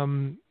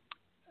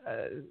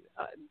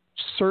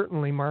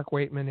 Certainly Mark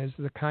Weightman is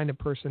the kind of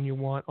person you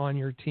want on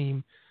your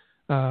team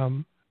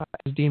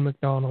as Dean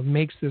McDonald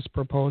makes this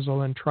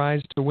proposal and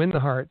tries to win the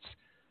hearts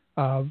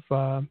of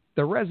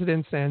the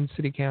residents and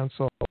city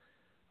council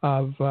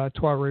of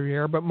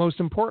Trois-Rivières, but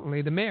most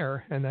importantly the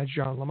mayor, and that's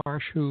Jean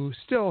Lamarche, who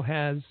still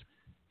has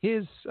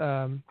his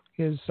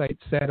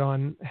sights set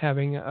on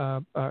having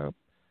a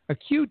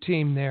Q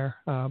team there,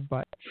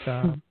 but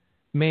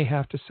may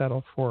have to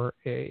settle for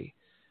a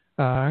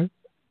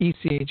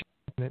ECH,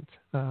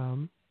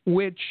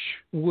 which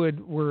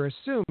we're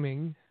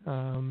assuming,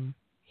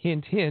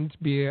 hint,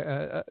 hint, be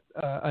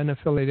an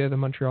affiliate of the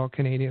Montreal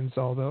Canadiens,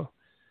 although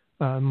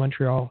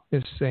Montreal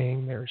is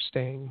saying they're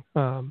staying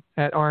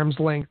at arm's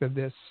length of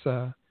this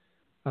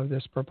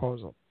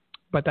proposal.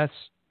 But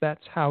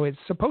that's how it's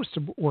supposed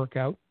to work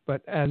out.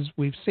 But as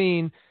we've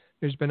seen,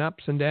 there's been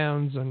ups and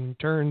downs and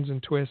turns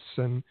and twists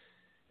and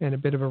a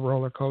bit of a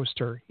roller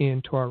coaster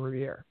in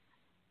Trois-Rivières.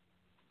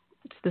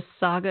 It's the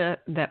saga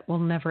that will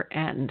never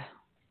end.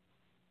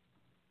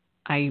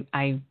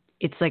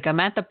 It's like I'm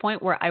at the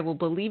point where I will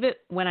believe it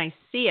when I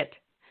see it.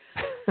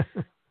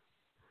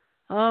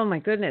 Oh my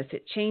goodness,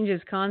 it changes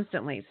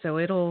constantly. So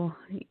it'll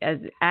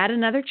add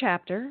another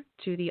chapter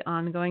to the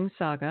ongoing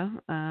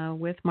saga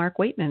with Mark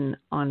Weightman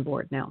on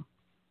board now.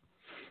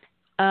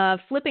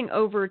 Flipping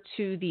over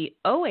to the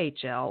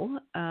OHL,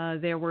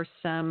 there were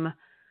some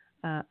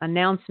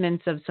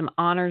announcements of some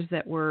honors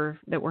that were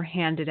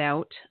handed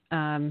out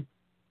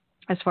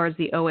as far as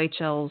the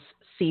OHL's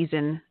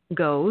season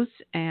goes,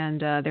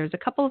 and there's a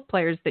couple of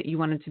players that you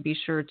wanted to be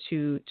sure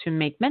to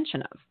make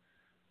mention of.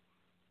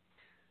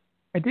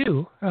 I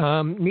do.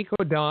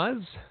 Nico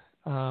Dawes,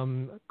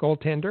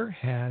 goaltender,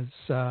 has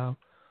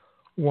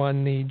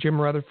won the Jim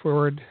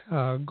Rutherford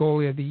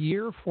Goalie of the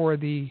Year for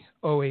the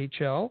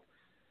OHL.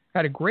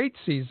 Had a great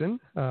season,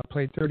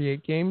 played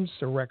 38 games,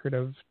 a record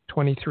of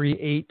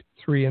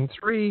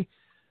 23-8-3-3,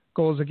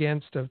 goals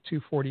against of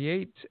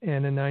 248,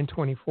 and a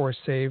 .924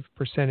 save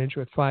percentage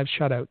with 5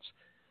 shutouts.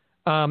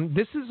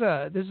 This is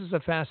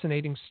a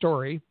fascinating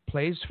story.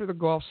 Plays for the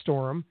Guelph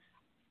Storm.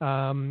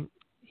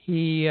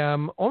 He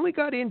only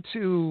got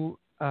into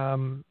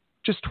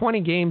just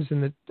 20 games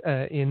in the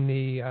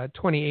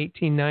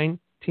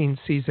 2018-19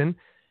 season.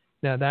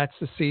 Now that's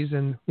the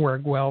season where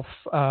Guelph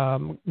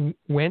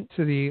went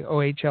to the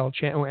OHL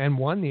and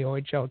won the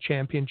OHL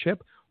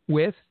championship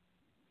with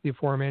the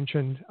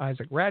aforementioned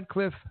Isaac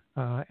Radcliffe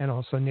and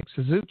also Nick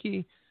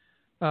Suzuki.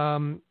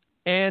 So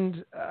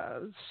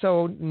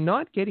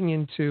not getting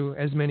into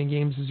as many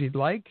games as he'd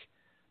like.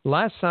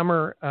 Last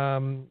summer,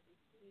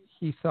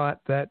 he thought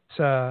that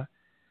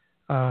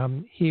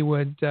he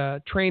would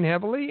train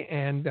heavily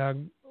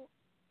and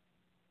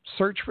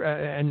search for,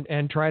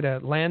 and try to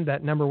land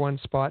that number one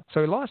spot.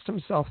 So he lost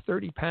himself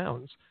 30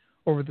 pounds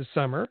over the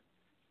summer.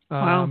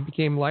 Wow.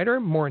 Became lighter,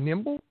 more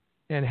nimble,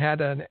 and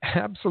had an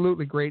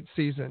absolutely great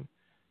season.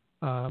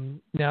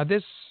 Now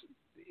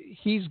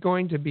he's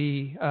going to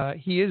be,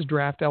 he is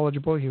draft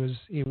eligible. He was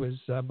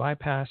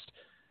bypassed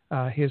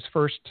his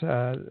first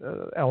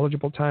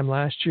eligible time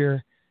last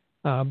year,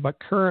 but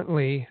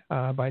currently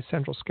by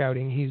Central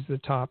Scouting, he's the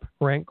top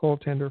ranked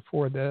goaltender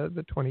for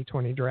the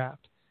 2020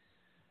 draft.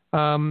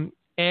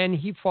 And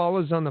he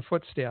follows on the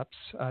footsteps.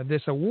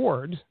 This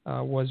award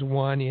was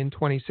won in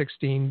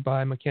 2016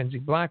 by Mackenzie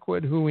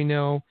Blackwood, who we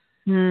know.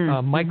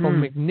 Michael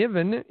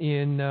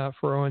McNiven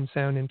for Owen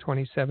Sound in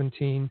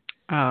 2017.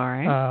 All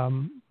right.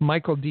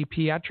 Michael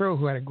DiPietro,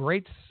 who had a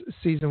great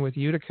season with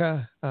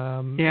Utica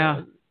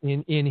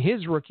in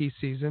his rookie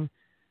season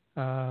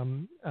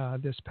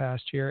this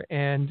past year.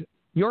 And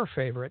your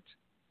favorite,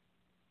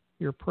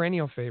 your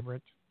perennial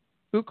favorite,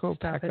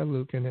 Ukko-Pekka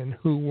Luukkonen,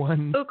 who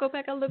won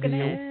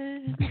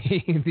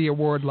the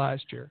award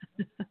last year.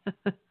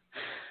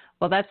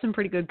 Well, that's some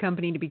pretty good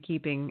company to be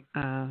keeping,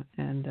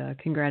 and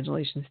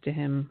congratulations to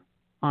him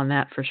on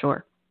that for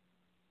sure.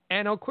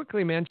 And I'll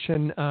quickly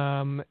mention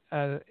the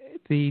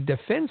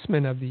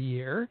Defenseman of the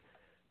Year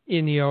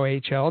in the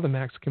OHL, the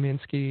Max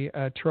Kaminsky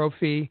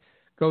Trophy,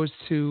 goes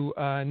to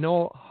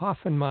Noel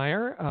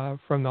Hoffenmeyer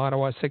from the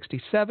Ottawa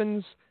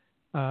 67s.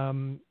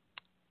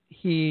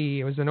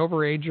 He was an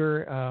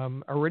overager,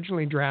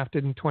 originally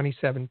drafted in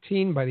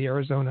 2017 by the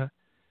Arizona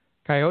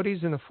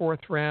Coyotes in the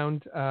 4th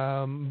round,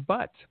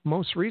 but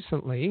most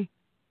recently,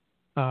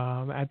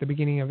 at the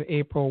beginning of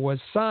April, was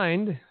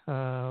signed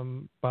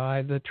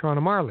by the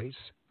Toronto Marlies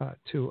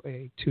to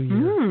a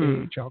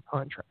 2-year AHL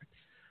contract.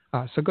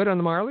 So good on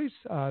the Marlies.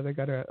 They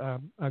got a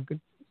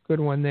good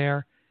one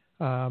there.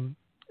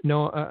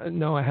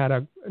 Noel had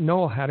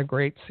a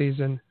great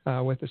season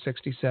with the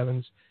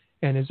 67s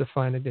and is a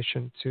fine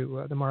addition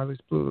to the Marlies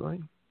blue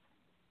line.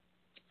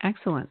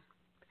 Excellent.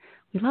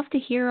 We love to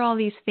hear all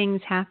these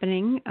things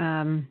happening.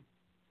 Some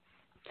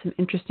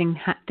interesting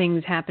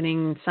things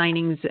happening,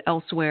 signings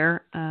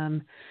elsewhere.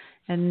 And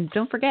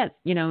don't forget,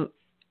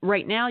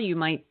 right now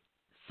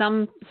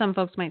some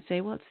folks might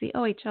say, well, it's the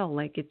OHL.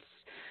 Like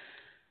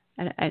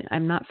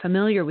I'm not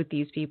familiar with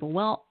these people.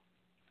 Well,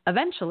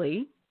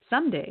 eventually,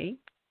 someday,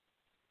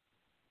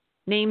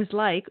 names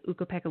like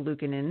Ukko-Pekka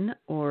Luukkonen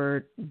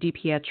or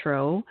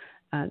DiPietro,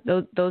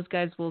 those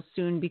guys will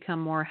soon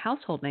become more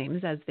household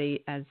names as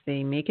they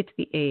make it to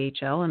the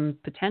AHL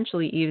and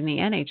potentially even the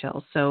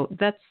NHL. So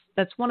that's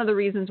one of the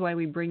reasons why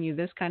we bring you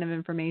this kind of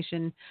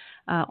information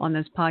on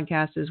this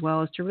podcast as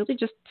well, is to really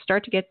just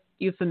start to get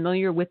you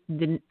familiar with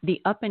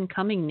the up and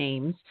coming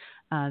names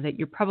that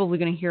you're probably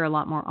going to hear a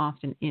lot more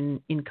often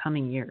in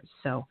coming years.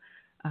 So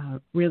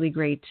really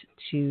great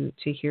to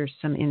hear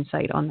some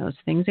insight on those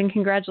things, and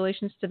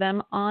congratulations to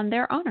them on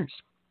their honors.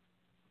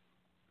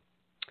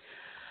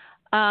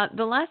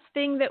 The last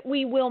thing that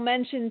we will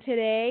mention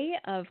today,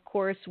 of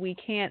course, we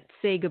can't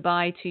say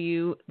goodbye to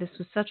you. This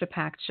was such a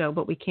packed show,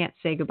 but we can't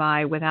say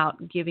goodbye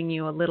without giving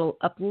you a little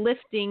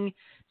uplifting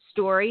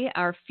story.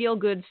 Our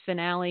feel-good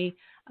finale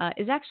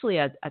is actually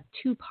a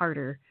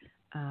two-parter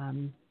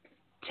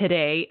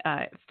today.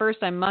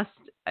 First, I must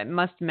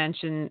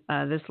mention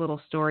this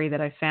little story that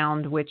I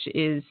found, which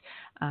is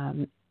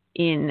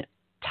in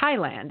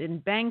Thailand, in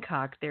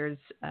Bangkok. There's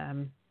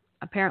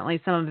apparently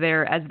some of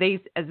their, as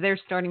they're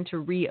starting to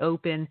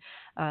reopen,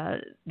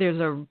 there's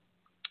a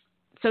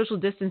social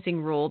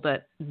distancing rule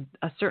that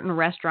a certain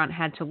restaurant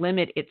had to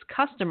limit its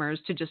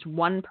customers to just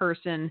one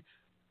person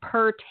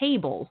per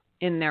table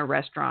in their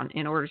restaurant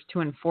in order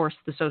to enforce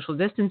the social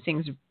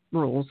distancing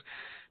rules.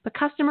 But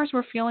customers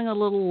were feeling a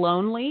little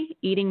lonely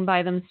eating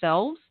by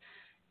themselves.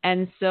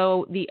 And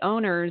so the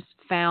owners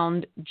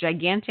found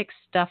gigantic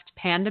stuffed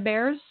panda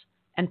bears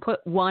and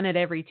put one at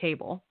every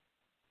table,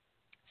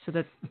 so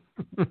that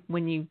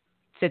when you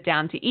sit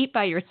down to eat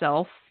by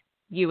yourself,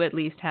 you at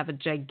least have a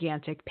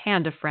gigantic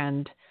panda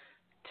friend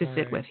to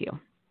sit with you.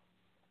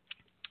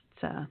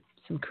 It's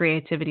some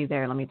creativity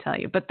there, let me tell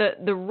you. But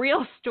the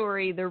real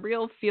story, the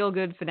real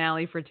feel-good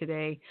finale for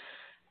today,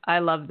 I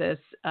love this.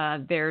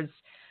 There's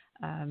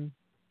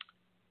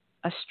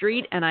a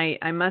street, and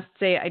I must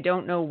say I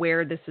don't know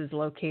where this is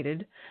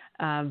located,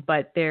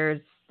 but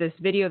there's this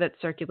video that's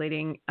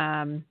circulating,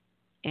 and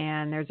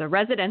there's a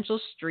residential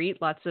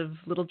street, lots of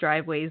little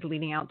driveways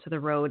leading out to the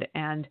road,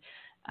 and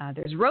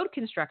there's road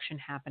construction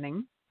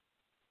happening.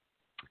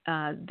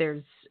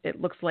 It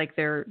looks like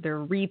they're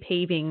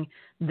repaving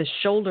the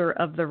shoulder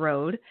of the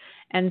road,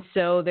 and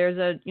so there's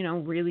a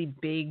really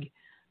big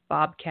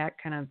bobcat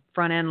kind of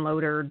front end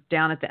loader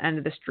down at the end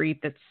of the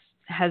street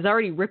has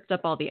already ripped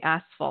up all the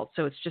asphalt,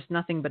 so it's just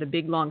nothing but a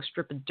big long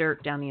strip of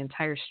dirt down the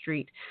entire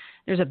street.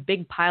 There's a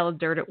big pile of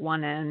dirt at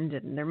one end,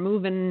 and they're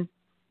moving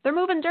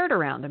dirt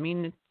around. I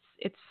mean,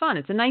 it's fun.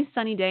 It's a nice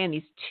sunny day, and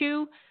these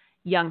two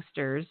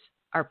youngsters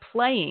are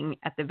playing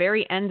at the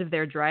very end of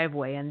their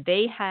driveway, and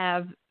they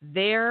have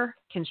their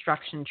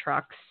construction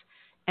trucks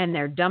and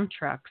their dump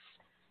trucks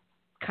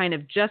kind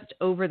of just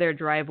over their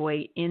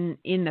driveway in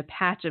the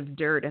patch of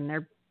dirt, and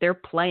they're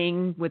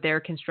playing with their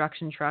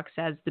construction trucks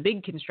as the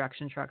big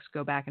construction trucks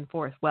go back and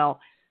forth. Well,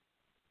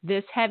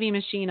 this heavy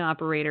machine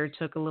operator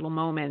took a little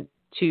moment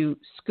to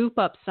scoop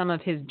up some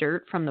of his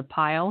dirt from the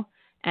pile,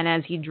 and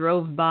as he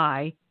drove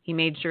by, he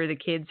made sure the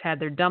kids had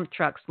their dump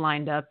trucks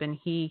lined up, and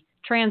he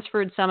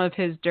transferred some of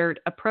his dirt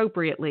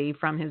appropriately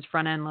from his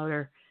front end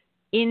loader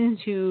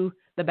into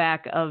the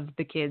back of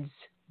the kids'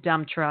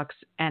 dump trucks,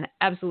 and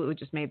absolutely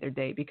just made their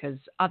day, because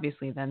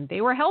obviously then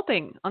they were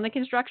helping on the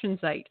construction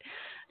site.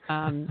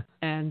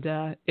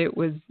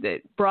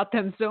 It brought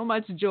them so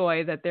much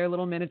joy that their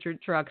little miniature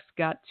trucks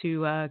got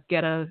to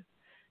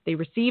they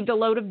received a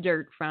load of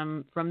dirt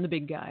from the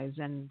big guys,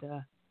 and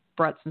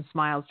brought some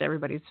smiles to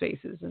everybody's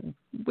faces. And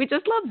we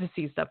just love to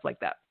see stuff like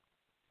that.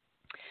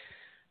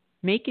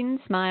 Making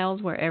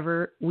smiles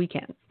wherever we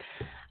can.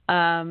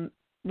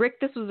 Rick,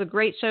 this was a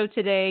great show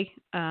today.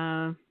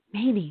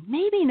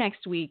 Maybe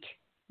next week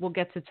we'll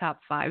get to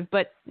top 5,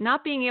 but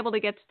not being able to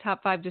get to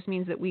top 5 just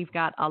means that we've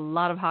got a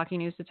lot of hockey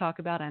news to talk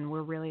about, and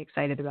we're really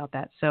excited about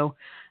that. So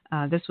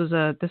this was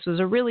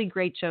a really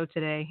great show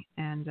today,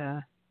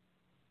 and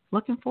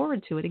looking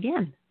forward to it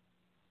again.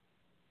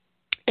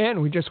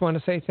 And we just want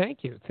to say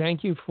thank you.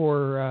 Thank you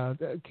for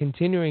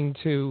continuing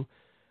to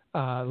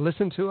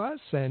listen to us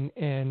and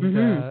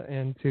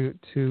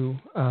to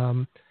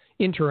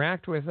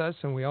interact with us.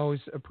 And we always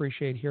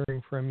appreciate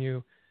hearing from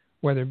you,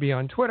 whether it be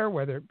on Twitter,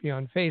 whether it be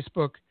on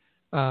Facebook,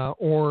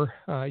 or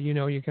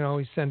you can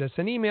always send us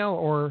an email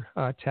or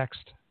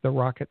text the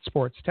Rocket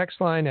Sports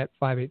text line at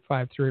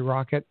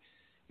 5853-ROCKET.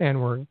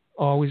 And we're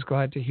always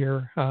glad to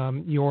hear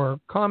your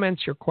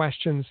comments, your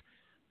questions,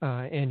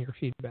 and your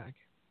feedback.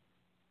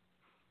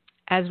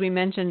 As we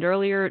mentioned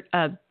earlier,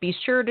 be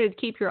sure to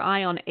keep your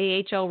eye on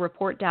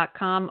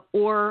ahlreport.com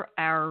or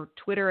our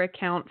Twitter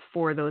account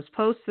for those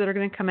posts that are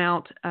going to come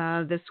out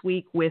this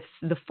week with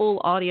the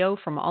full audio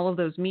from all of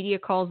those media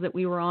calls that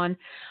we were on.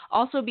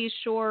 Also, be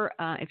sure,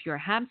 if you're a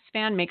Habs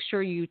fan, make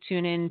sure you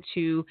tune in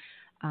to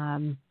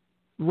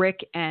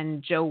Rick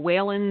and Joe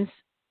Whalen's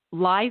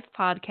live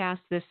podcast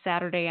this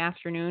Saturday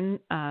afternoon,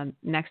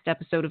 next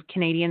episode of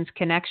Canadians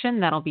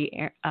Connection. That'll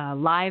be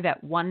live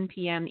at 1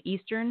 p.m.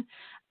 Eastern.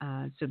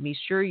 So be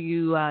sure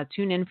you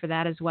tune in for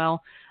that as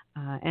well.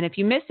 And if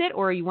you miss it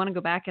or you want to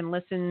go back and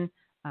listen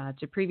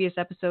to previous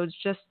episodes,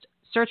 just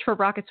search for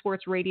Rocket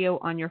Sports Radio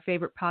on your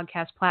favorite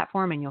podcast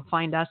platform, and you'll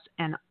find us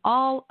and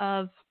all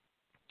of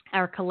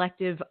our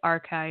collective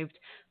archived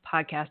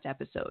podcast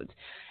episodes.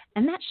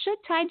 And that should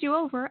tide you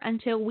over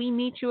until we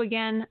meet you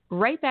again,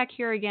 right back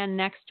here again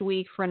next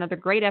week for another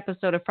great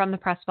episode of From the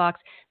Press Box.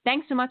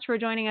 Thanks so much for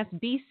joining us.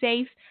 Be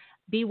safe,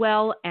 be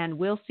well, and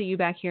we'll see you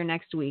back here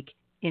next week.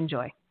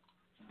 Enjoy.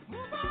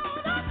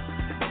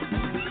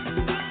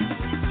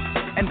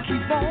 And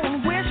keep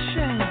on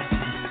wishing.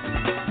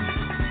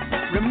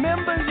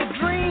 Remember, your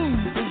dream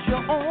is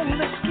your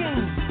only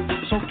scheme.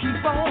 So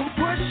keep on